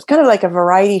 It was kind of like a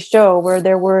variety show where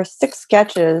there were 6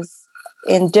 sketches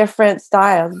in different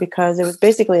styles because it was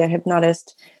basically a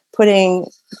hypnotist putting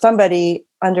somebody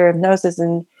under hypnosis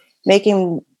and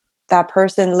making that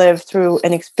person live through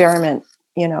an experiment,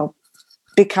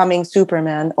 becoming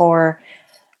Superman or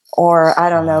I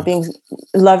don't know, being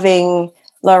loving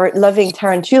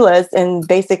tarantulas, and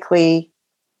basically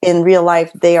in real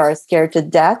life they are scared to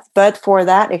death, but for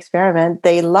that experiment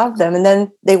they love them, and then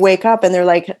they wake up and they're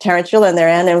like tarantula in their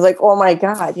hand, and it was like, oh my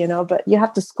god, but you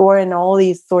have to score in all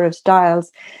these sort of styles,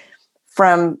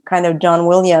 from kind of John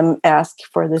Williams-esque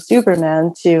for the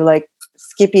Superman to like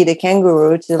Skippy the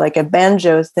Kangaroo to like a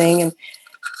banjos thing. And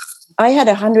I had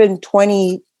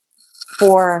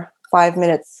 124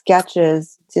 5-minute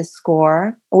sketches to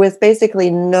score with basically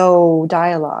no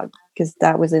dialogue because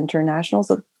that was international.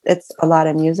 So it's a lot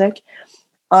of music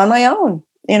on my own,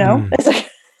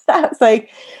 It's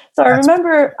like, so I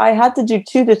remember I had to do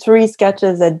 2 to 3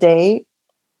 sketches a day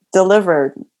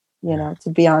delivered, to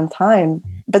be on time.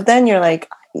 But then you're like,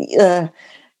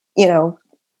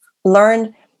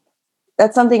 learn.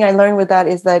 That's something I learned with that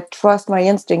is that trust my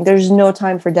instinct. There's no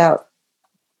time for doubt.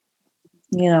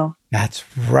 That's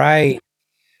right.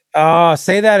 Oh,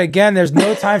 say that again. There's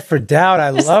no time for doubt. I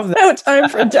love that. No time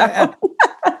for doubt.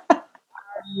 I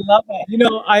love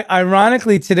that.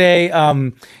 Ironically today,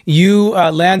 you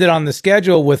landed on the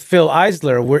schedule with Phil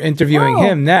Eisler. We're interviewing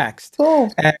him next.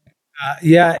 Cool. And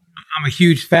I'm a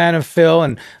huge fan of Phil,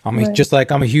 and just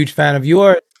like I'm a huge fan of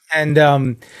yours. And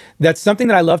that's something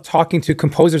that I love talking to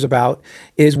composers about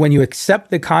is when you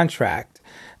accept the contract,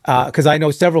 because I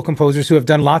know several composers who have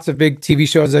done lots of big TV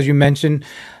shows, as you mentioned.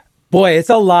 Boy, it's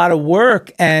a lot of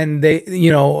work, and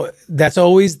that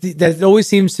always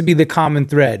seems to be the common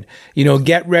thread.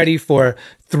 Get ready for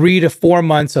 3 to 4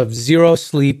 months of zero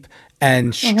sleep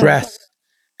and stress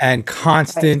and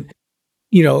constant,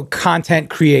 content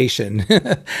creation.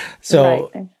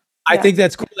 So I think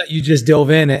that's cool that you just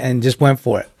dove in and just went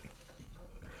for it.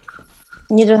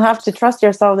 You just have to trust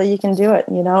yourself that you can do it,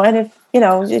 and if you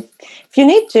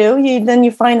need to, then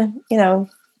you find,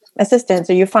 assistance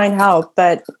or you find help.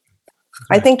 But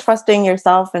I think trusting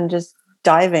yourself and just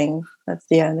diving, that's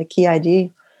the key idea.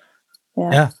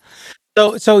 Yeah.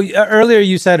 So earlier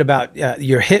you said about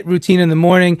your HIIT routine in the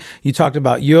morning. You talked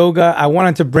about yoga. I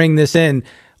wanted to bring this in.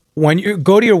 When you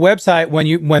go to your website,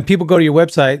 when people go to your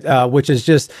website, which is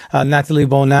just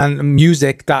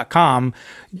NathalieBoninmusic.com,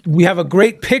 we have a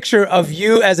great picture of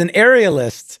you as an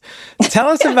aerialist. Tell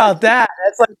us about that.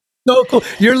 That's like so cool.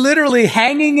 You're literally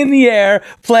hanging in the air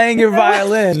playing your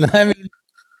violin. I mean,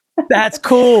 that's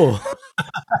cool.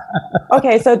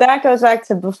 Okay, so that goes back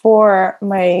to before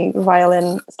my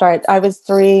violin start. I was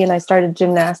 3 and I started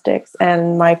gymnastics,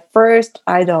 and my first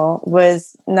idol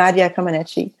was Nadia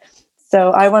Comaneci.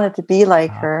 So I wanted to be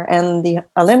like her. And the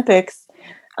Olympics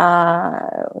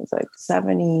was like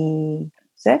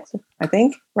 76, I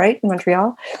think, right, in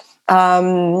Montreal.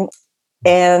 And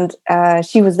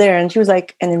she was there, and she was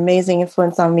like an amazing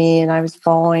influence on me, and I was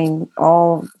following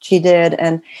all she did.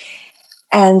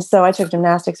 And so I took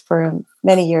gymnastics for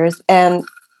many years. And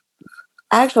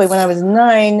actually, when I was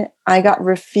 9, I got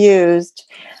refused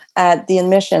at the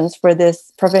admissions for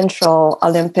this provincial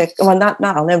Olympic, well,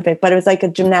 not Olympic, but it was like a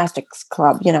gymnastics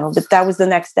club, but that was the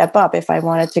next step up if I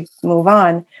wanted to move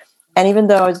on. And even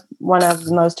though I was one of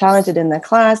the most talented in the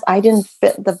class, I didn't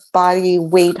fit the body,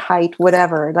 weight, height,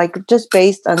 whatever. Like just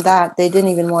based on that, they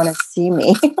didn't even want to see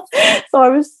me. So I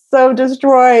was so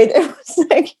destroyed. It was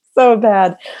like so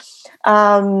bad.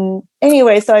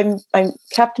 Anyway, so I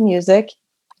kept music.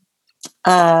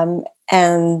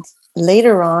 And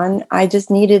later on, I just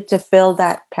needed to fill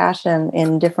that passion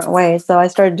in different ways. So I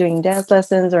started doing dance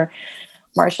lessons or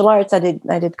martial arts. I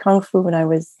did kung fu when I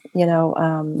was,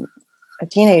 a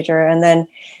teenager, and then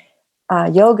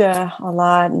yoga a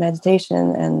lot,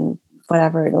 meditation, and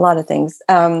whatever, a lot of things.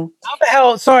 How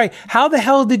the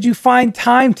hell did you find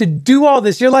time to do all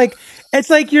this? It's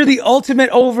like you're the ultimate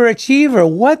overachiever.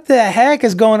 What the heck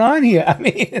is going on here? I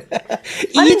mean,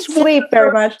 I didn't sleep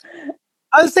very much.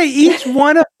 I would say each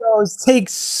one of those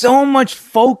takes so much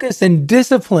focus and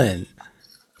discipline.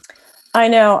 I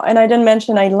know. And I didn't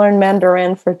mention I learned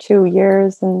Mandarin for 2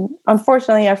 years, and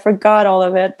unfortunately I forgot all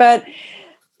of it. But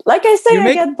like I say,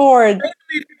 I get bored.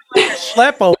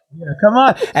 Schlep over here. Come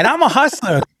on. And I'm a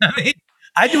hustler. I mean,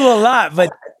 I do a lot,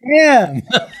 but damn.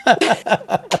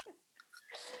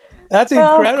 That's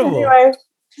incredible. Anyway,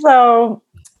 so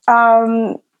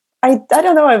I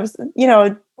don't know. I was,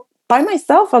 by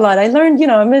myself a lot. I learned,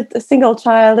 I'm a single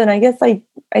child, and I guess I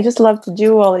just love to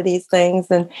do all of these things.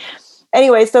 And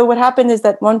anyway, so what happened is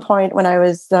that one point when I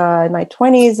was in my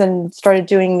 20s and started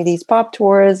doing these pop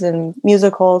tours and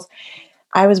musicals,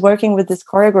 I was working with this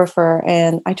choreographer,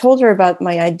 and I told her about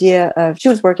my idea of, she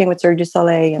was working with Cirque du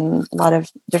Soleil and a lot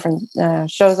of different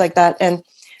shows like that. And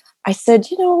I said,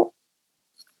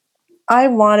 I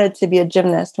wanted to be a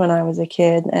gymnast when I was a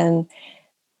kid, and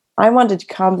I wanted to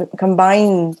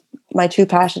combine my two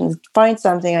passions, find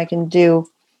something I can do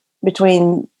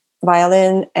between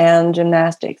violin and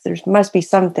gymnastics. There must be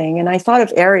something. And I thought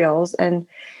of aerials, and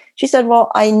she said,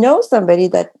 well, I know somebody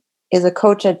that is a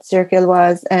coach at Cirque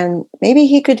Éloise, and maybe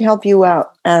he could help you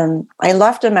out. And I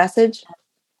left a message.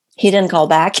 He didn't call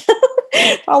back.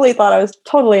 Probably thought I was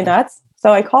totally nuts.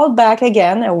 So I called back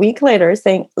again a week later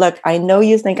saying, look, I know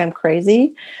you think I'm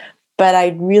crazy, but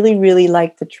I'd really, really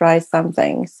like to try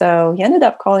something. So he ended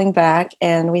up calling back,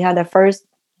 and we had a first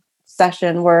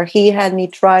session where he had me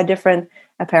try different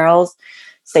apparels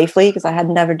safely, because I had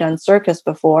never done circus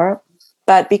before.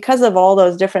 But because of all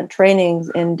those different trainings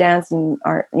in dance and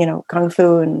art, kung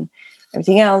fu and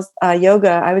everything else, yoga,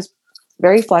 I was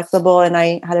very flexible, and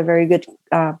I had a very good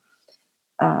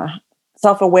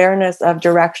self-awareness of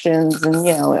directions, and,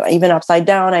 even upside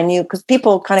down, I knew, because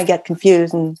people kind of get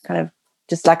confused and kind of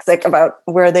dyslexic about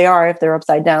where they are if they're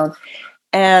upside down.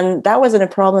 And that wasn't a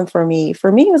problem for me.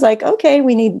 For me, it was like, okay,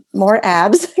 we need more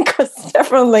abs, because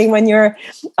definitely when you're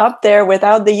up there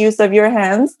without the use of your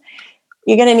hands,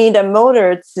 you're going to need a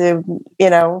motor to,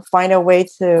 find a way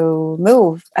to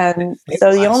move. And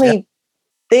so the only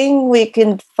thing we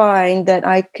can find that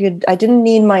I didn't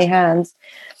need my hands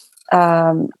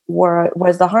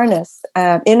was the harness,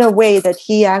 in a way that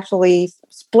he actually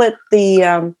split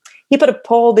he put a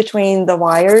pole between the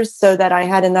wires so that I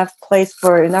had enough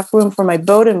room for my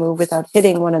bow to move without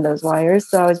hitting one of those wires.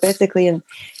 So I was basically in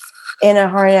a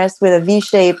harness with a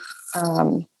V-shaped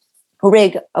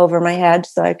rig over my head,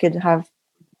 so I could have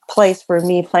place for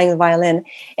me playing the violin.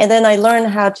 And then I learned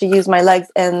how to use my legs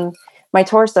and my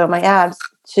torso, my abs,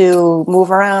 to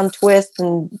move around, twist,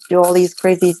 and do all these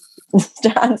crazy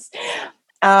stunts.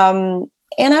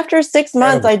 And after 6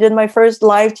 months, I did my first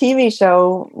live TV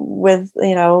show with,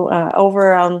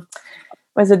 over,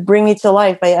 was it Bring Me to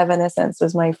Life by Evanescence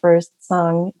was my first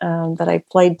song that I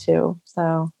played to.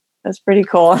 So that's pretty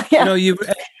cool. Yeah.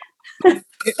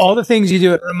 All the things you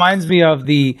do, it reminds me of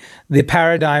the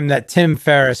paradigm that Tim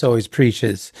Ferriss always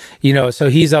preaches, so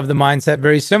he's of the mindset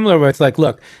very similar, where it's like,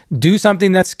 look, do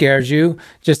something that scares you,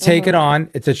 just take it on.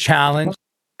 It's a challenge.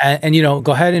 And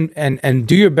go ahead and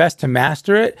do your best to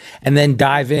master it, and then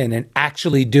dive in and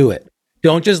actually do it.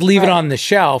 Don't just leave it on the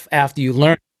shelf after you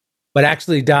learn, but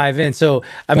actually dive in. So,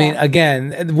 I mean,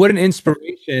 again, what an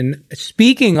inspiration.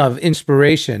 Speaking of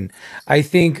inspiration, I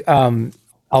think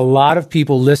a lot of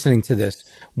people listening to this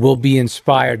will be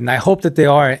inspired, and I hope that they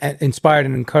are inspired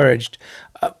and encouraged.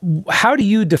 How do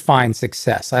you define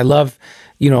success? I love,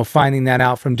 finding that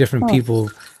out from different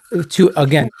people to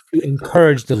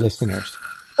encourage the listeners.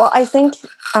 Well, I think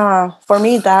for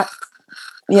me that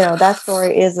that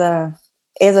story is a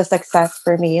success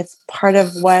for me. It's part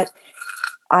of what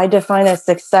I define as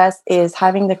success, is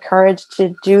having the courage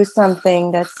to do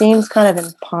something that seems kind of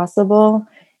impossible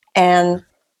and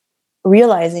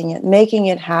realizing it, making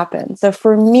it happen. So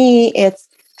for me, it's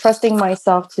trusting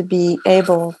myself to be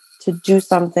able to do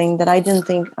something that I didn't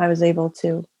think I was able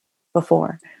to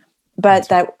before, but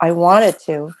that I wanted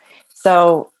to.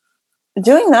 So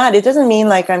doing that, it doesn't mean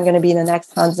like I'm going to be the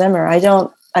next Hans Zimmer. I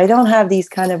don't have these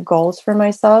kind of goals for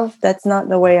myself. That's not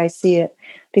the way I see it,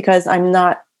 because I'm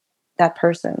not that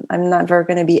person. I'm not ever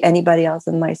going to be anybody else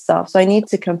than myself. So I need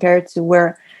to compare to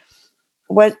what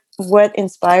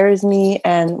inspires me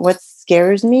and what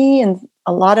scares me. And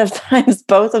a lot of times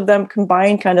both of them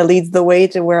combined kind of leads the way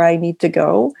to where I need to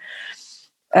go.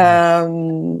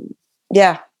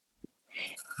 Yeah.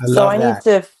 So I need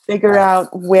to figure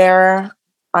out where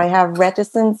I have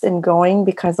reticence in going,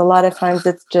 because a lot of times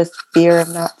it's just fear of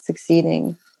not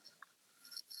succeeding.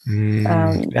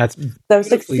 That's so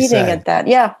succeeding at that.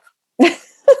 Yeah.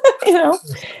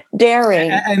 Daring,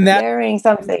 daring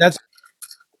something.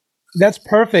 That's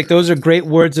perfect. Those are great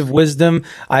words of wisdom.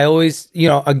 I always,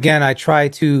 again, I try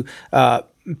to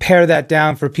pare that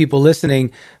down for people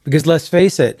listening, because let's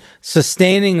face it,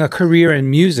 sustaining a career in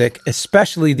music,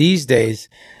 especially these days,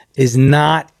 is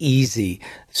not easy.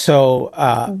 So,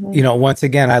 once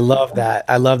again, I love that.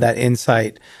 I love that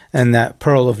insight and that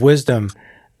pearl of wisdom.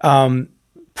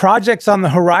 Projects on the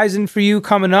horizon for you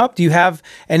coming up? Do you have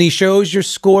any shows you're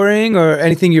scoring or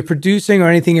anything you're producing or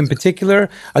anything in particular?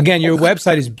 Again, your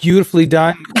website is beautifully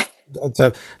done. It's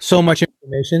so much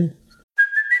information.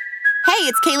 Hey,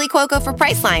 it's Kaylee Cuoco for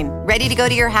Priceline. Ready to go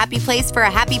to your happy place for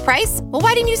a happy price? Well,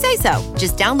 why didn't you say so?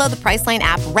 Just download the Priceline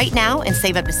app right now and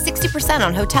save up to 60%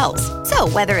 on hotels. So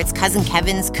whether it's Cousin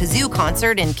Kevin's Kazoo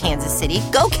Concert in Kansas City,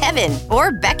 go Kevin,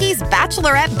 or Becky's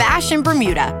Bachelorette Bash in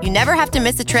Bermuda, you never have to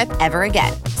miss a trip ever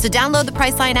again. So download the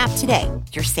Priceline app today.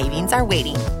 Your savings are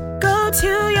waiting. Go to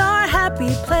your happy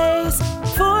place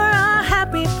for a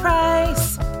happy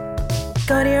price.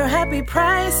 Go to your happy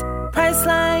price,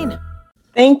 Priceline.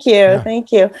 Thank you. Yeah.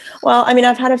 Thank you. Well, I mean,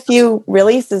 I've had a few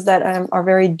releases that are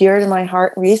very dear to my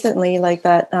heart recently, like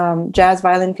that jazz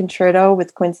violin concerto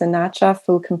with Quincy Natchaff,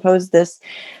 who composed this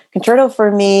concerto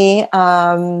for me.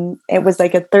 It was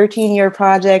like a 13-year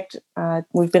project.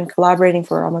 We've been collaborating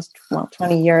for almost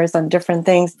 20 years on different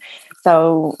things.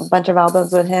 So a bunch of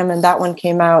albums with him. And that one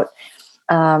came out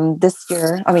this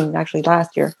year. I mean, actually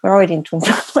last year. We're already in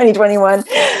 2021.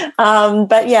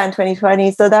 But yeah, in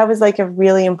 2020. So that was like a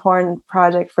really important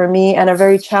project for me, and a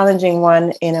very challenging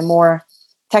one in a more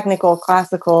technical,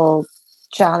 classical,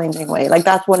 challenging way. Like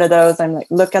that's one of those, I'm like,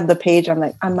 look at the page. I'm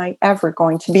like, am I ever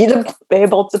going to be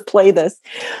able to play this?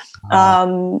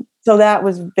 So that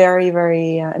was very,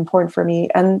 very important for me.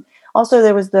 And also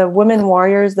there was the Women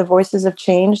Warriors, The Voices of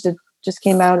Change, that just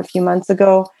came out a few months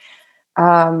ago.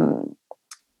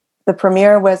 The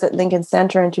premiere was at Lincoln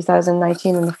Center in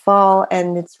 2019 in the fall,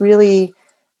 and it's really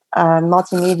a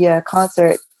multimedia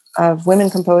concert of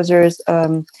women composers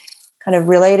kind of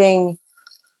relating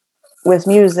with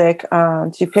music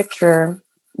to picture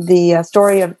the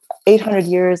story of 800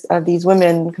 years of these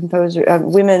women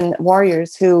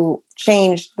warriors who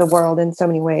changed the world in so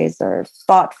many ways, or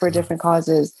fought for different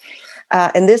causes.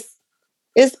 And this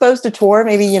is supposed to tour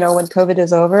maybe, when COVID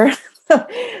is over.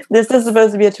 This is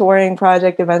supposed to be a touring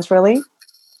project eventually.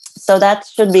 So that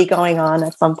should be going on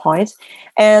at some point.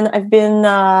 And I've been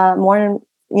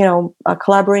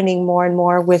collaborating more and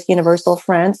more with Universal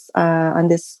France on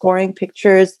this Scoring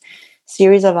Pictures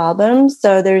series of albums.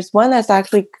 So there's one that's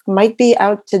actually might be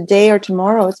out today or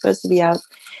tomorrow. It's supposed to be out.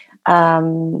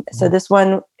 So this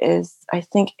one is, I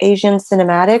think, Asian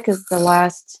Cinematic is the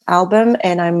last album.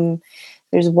 And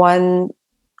there's one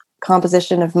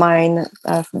composition of mine,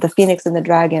 The Phoenix and the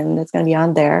Dragon, that's going to be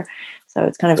on there. So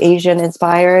it's kind of Asian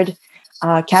inspired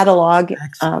catalog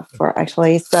for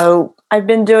actually. So I've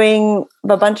been doing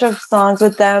a bunch of songs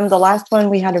with them. The last one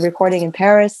we had a recording in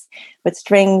Paris with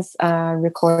strings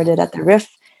recorded at the Riff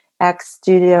X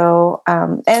studio.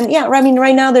 And yeah, I mean,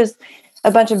 right now there's a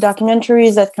bunch of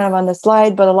documentaries that's kind of on the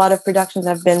slide, but a lot of productions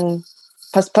have been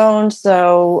postponed.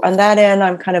 So on that end,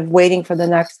 I'm kind of waiting for the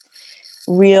next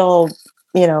real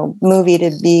movie to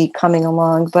be coming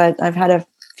along. But I've had a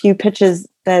few pitches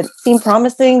that seem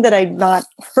promising that I've not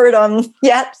heard on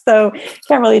yet, so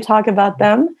can't really talk about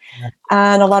them.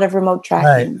 And a lot of remote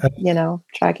tracking,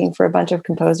 tracking for a bunch of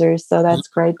composers. So that's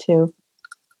great too.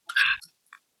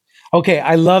 Okay,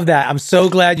 I love that. I'm so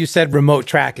glad you said remote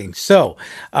tracking. So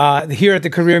here at the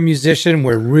Career Musician,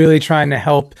 we're really trying to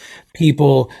help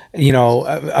people,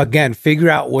 again, figure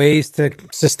out ways to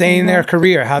sustain their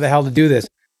career, how the hell to do this.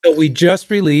 So we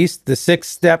just released the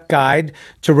 6-step guide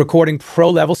to recording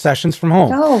pro-level sessions from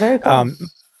home. Oh, very cool.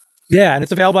 Yeah, and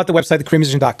it's available at the website,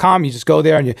 thecareermusician.com. You just go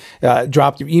there and you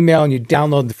drop your email and you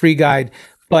download the free guide.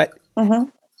 But,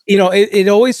 it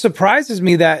always surprises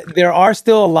me that there are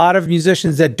still a lot of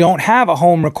musicians that don't have a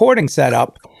home recording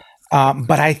setup.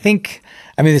 But I think,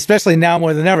 especially now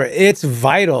more than ever, it's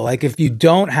vital. Like if you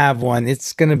don't have one,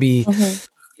 it's going to be...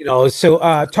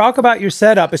 So talk about your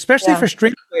setup, especially for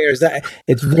string players. That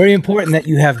it's very important that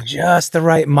you have just the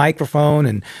right microphone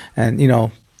and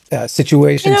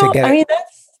situation to get it.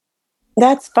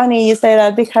 That's funny you say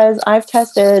that, because I've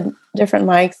tested different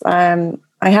mics.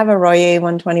 I have a Royer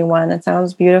 121. It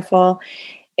sounds beautiful.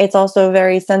 It's also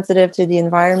very sensitive to the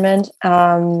environment.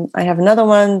 I have another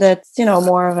one that's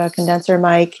more of a condenser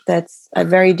mic that's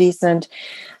very decent.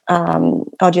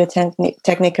 Audio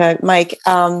Technica mic,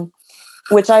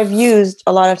 which I've used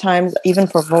a lot of times, even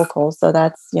for vocals. So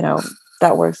that's,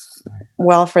 that works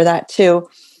well for that too.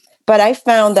 But I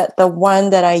found that the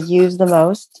one that I use the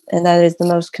most, and that is the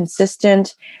most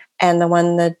consistent, and the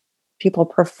one that people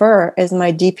prefer, is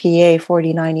my DPA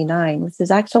 4099, which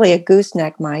is actually a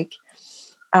gooseneck mic,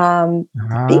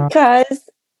 because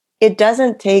it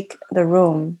doesn't take the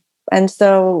room. And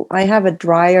so I have a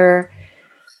drier,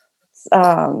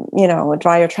 a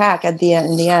drier track in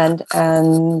the end,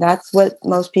 and that's what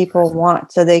most people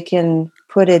want, so they can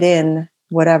put it in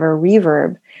whatever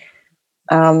reverb.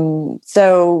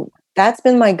 So that's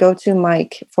been my go-to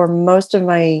mic for most of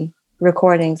my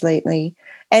recordings lately,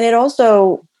 and it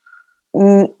also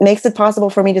makes it possible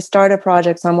for me to start a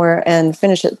project somewhere and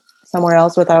finish it somewhere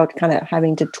else without kind of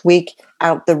having to tweak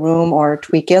out the room or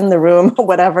tweak in the room or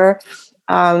whatever,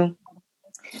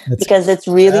 because it's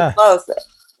really close.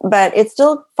 But it's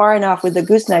still far enough with the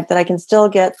gooseneck that I can still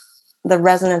get the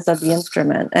resonance of the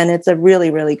instrument, and it's a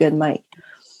really, really good mic.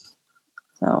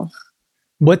 So,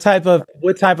 what type of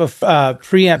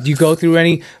preamp, do you go through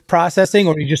any processing,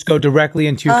 or do you just go directly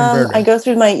into your converter? I go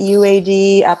through my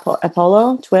UAD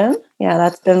Apollo Twin. Yeah,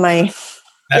 that's been my.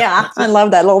 I love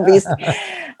that little beast.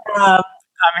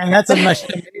 That's an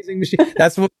amazing machine.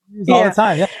 That's what we use all the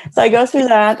time. Yeah. So I go through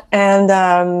that, and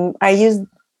I use.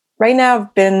 Right now,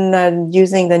 I've been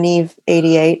using the Neve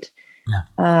 88,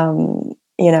 and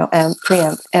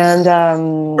preamp,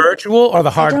 and virtual or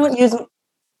the hard. I don't use.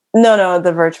 No,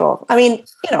 the virtual. I mean,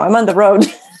 I'm on the road.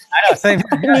 I know, same.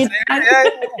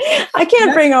 I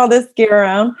can't bring all this gear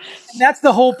around. And that's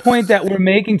the whole point that we're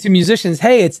making to musicians.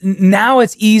 Hey, it's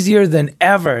easier than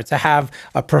ever to have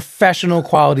a professional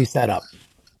quality setup.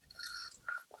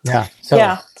 Yeah. So.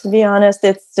 Yeah, to be honest,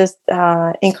 it's just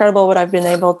incredible what I've been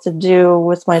able to do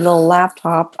with my little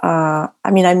laptop.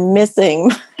 I'm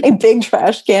missing a big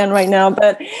trash can right now,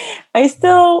 but I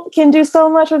still can do so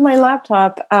much with my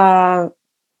laptop.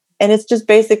 And it's just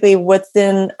basically what's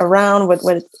in around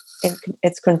what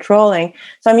it's controlling.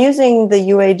 So I'm using the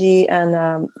UAD,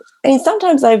 and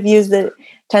sometimes I've used the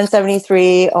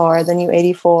 1073 or the new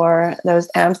 84, those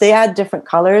amps. They add different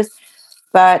colors.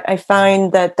 But I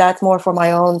find that that's more for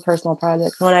my own personal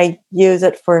projects. When I use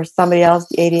it for somebody else,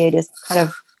 the 88 is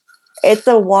it's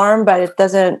a warm, but it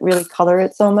doesn't really color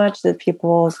it so much that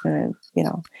people is going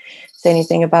to, say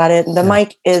anything about it. And the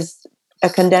mic is a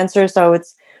condenser, so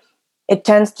it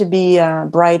tends to be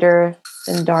brighter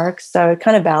than dark. So it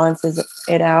kind of balances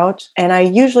it out. And I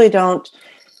usually don't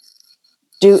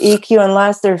do EQ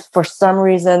unless there's, for some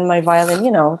reason, my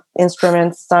violin,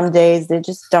 instruments, some days they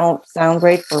just don't sound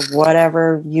great for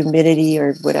whatever humidity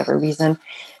or whatever reason.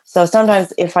 So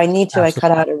sometimes if I need to, I cut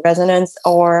out a resonance,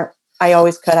 or I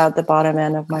always cut out the bottom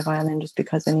end of my violin just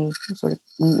because any sort of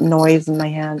noise in my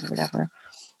hand or whatever.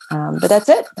 But that's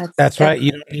it. That's right.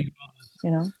 You don't need,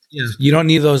 you don't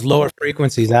need those lower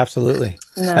frequencies. Absolutely.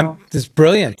 No. It's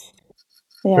brilliant.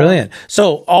 Yeah. Brilliant.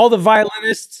 So all the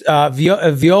violinists,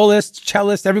 violists,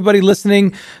 cellists, everybody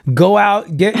listening, go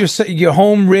out, get your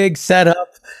home rig set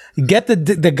up, get the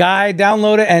guide,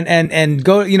 download it, and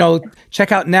go,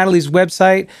 check out Nathalie's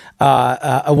website.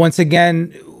 Once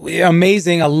again,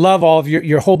 amazing. I love all of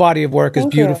your whole body of work is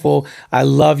beautiful. I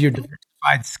love your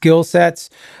diversified skill sets.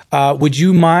 Would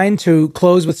you mind to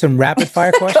close with some rapid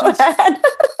fire questions? Go ahead.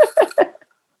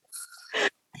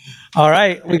 All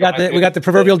right, we got the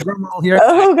proverbial drum roll here.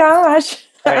 Oh gosh!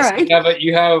 All right. So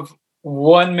you have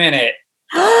 1 minute.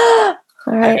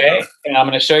 All right. Okay, and I'm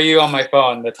going to show you on my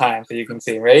phone the time so you can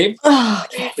see. Ready? Oh,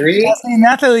 okay. 3.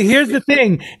 Nathalie, here's the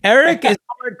thing. Eric is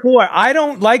hardcore. I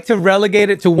don't like to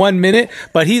relegate it to 1 minute,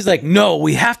 but he's like, no,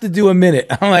 we have to do a minute.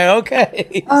 I'm like,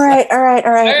 okay. All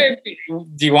right.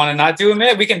 Do you want to not do a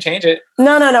minute? We can change it.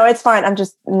 No, it's fine. I'm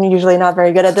just usually not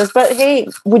very good at this, but hey,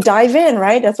 we dive in,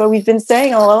 right? That's what we've been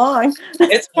saying all along.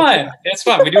 It's fun.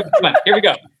 We do it fun. Here we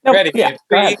go. Nope. Ready? Yeah,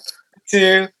 3,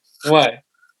 2, 1.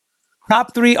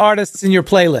 Top 3 artists in your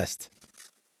playlist.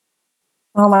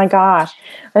 Oh my gosh.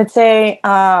 Let's say,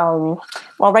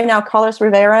 right now, Carlos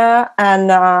Rivera and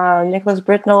Nicholas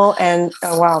Britnell, and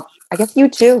I guess you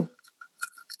too.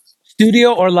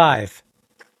 Studio or live?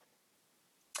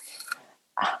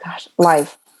 Oh gosh,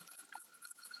 live.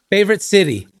 Favorite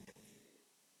city?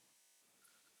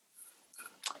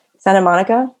 Santa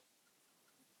Monica.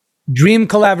 Dream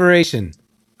collaboration?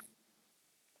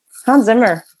 Hans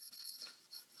Zimmer.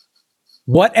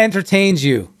 What entertains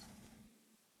you?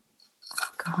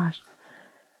 Oh gosh.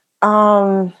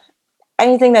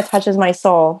 Anything that touches my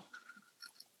soul.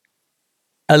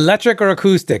 Electric or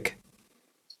acoustic?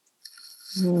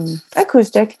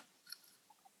 Acoustic.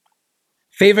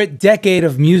 Favorite decade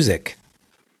of music?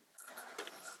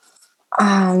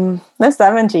 The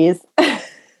 70s.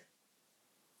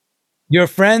 Your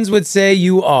friends would say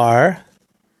you are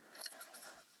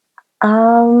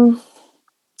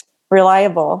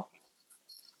reliable.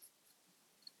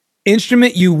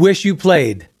 instrument you wish you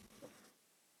played.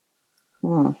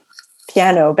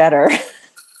 Piano better.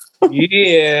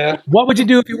 Yeah. What would you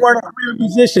do if you weren't a career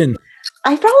musician?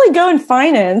 I'd probably go in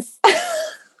finance.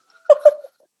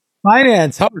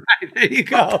 Finance. All right, there you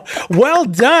go. Well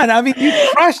done. I mean, you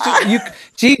crushed it.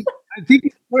 Gee, I think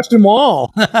you crushed them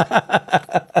all. That's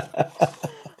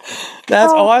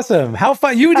awesome. How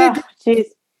fun you did. Jeez.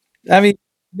 I mean,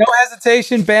 no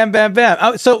hesitation. Bam, bam, bam.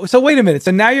 Oh, so wait a minute.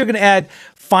 So now you're going to add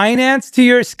finance to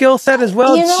your skill set as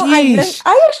well. You know, Jeez.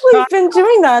 I actually have been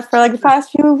doing that for like the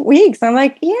past few weeks. I'm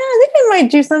like, yeah, I think I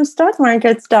might do some stock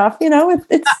market stuff. You know,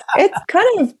 it's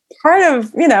kind of part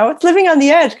of, you know, it's living on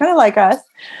the edge, kind of like us.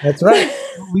 That's right.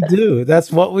 That's what we do.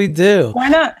 That's what we do. Why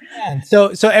not?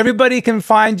 So everybody can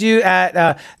find you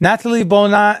at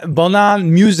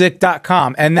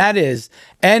NathalieBoninmusic.com. And that is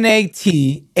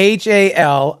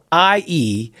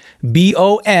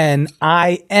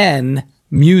NathalieBonin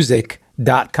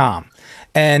music.com.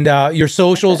 And your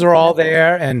socials are all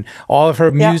there and all of her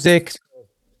music.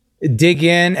 Dig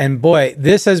in. And boy,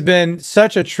 this has been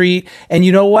such a treat. And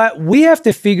you know what? We have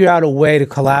to figure out a way to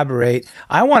collaborate.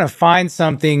 I want to find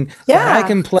something that I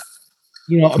can play,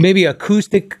 you know, maybe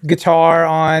acoustic guitar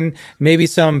on, maybe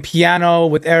some piano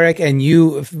with Eric and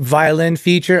you violin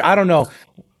feature. I don't know.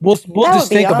 We'll just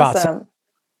think about something.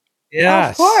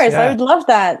 Yes. Of course. I would love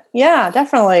that. Yeah,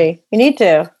 definitely. You need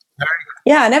to.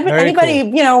 Yeah. And anybody,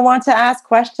 you know, want to ask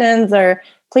questions or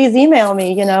please email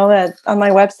me, you know, on my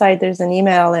website, there's an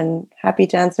email and happy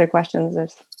to answer questions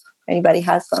if anybody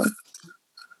has some.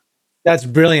 That's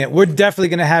brilliant. We're definitely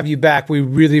going to have you back. We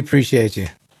really appreciate you.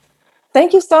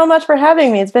 Thank you so much for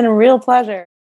having me. It's been a real pleasure.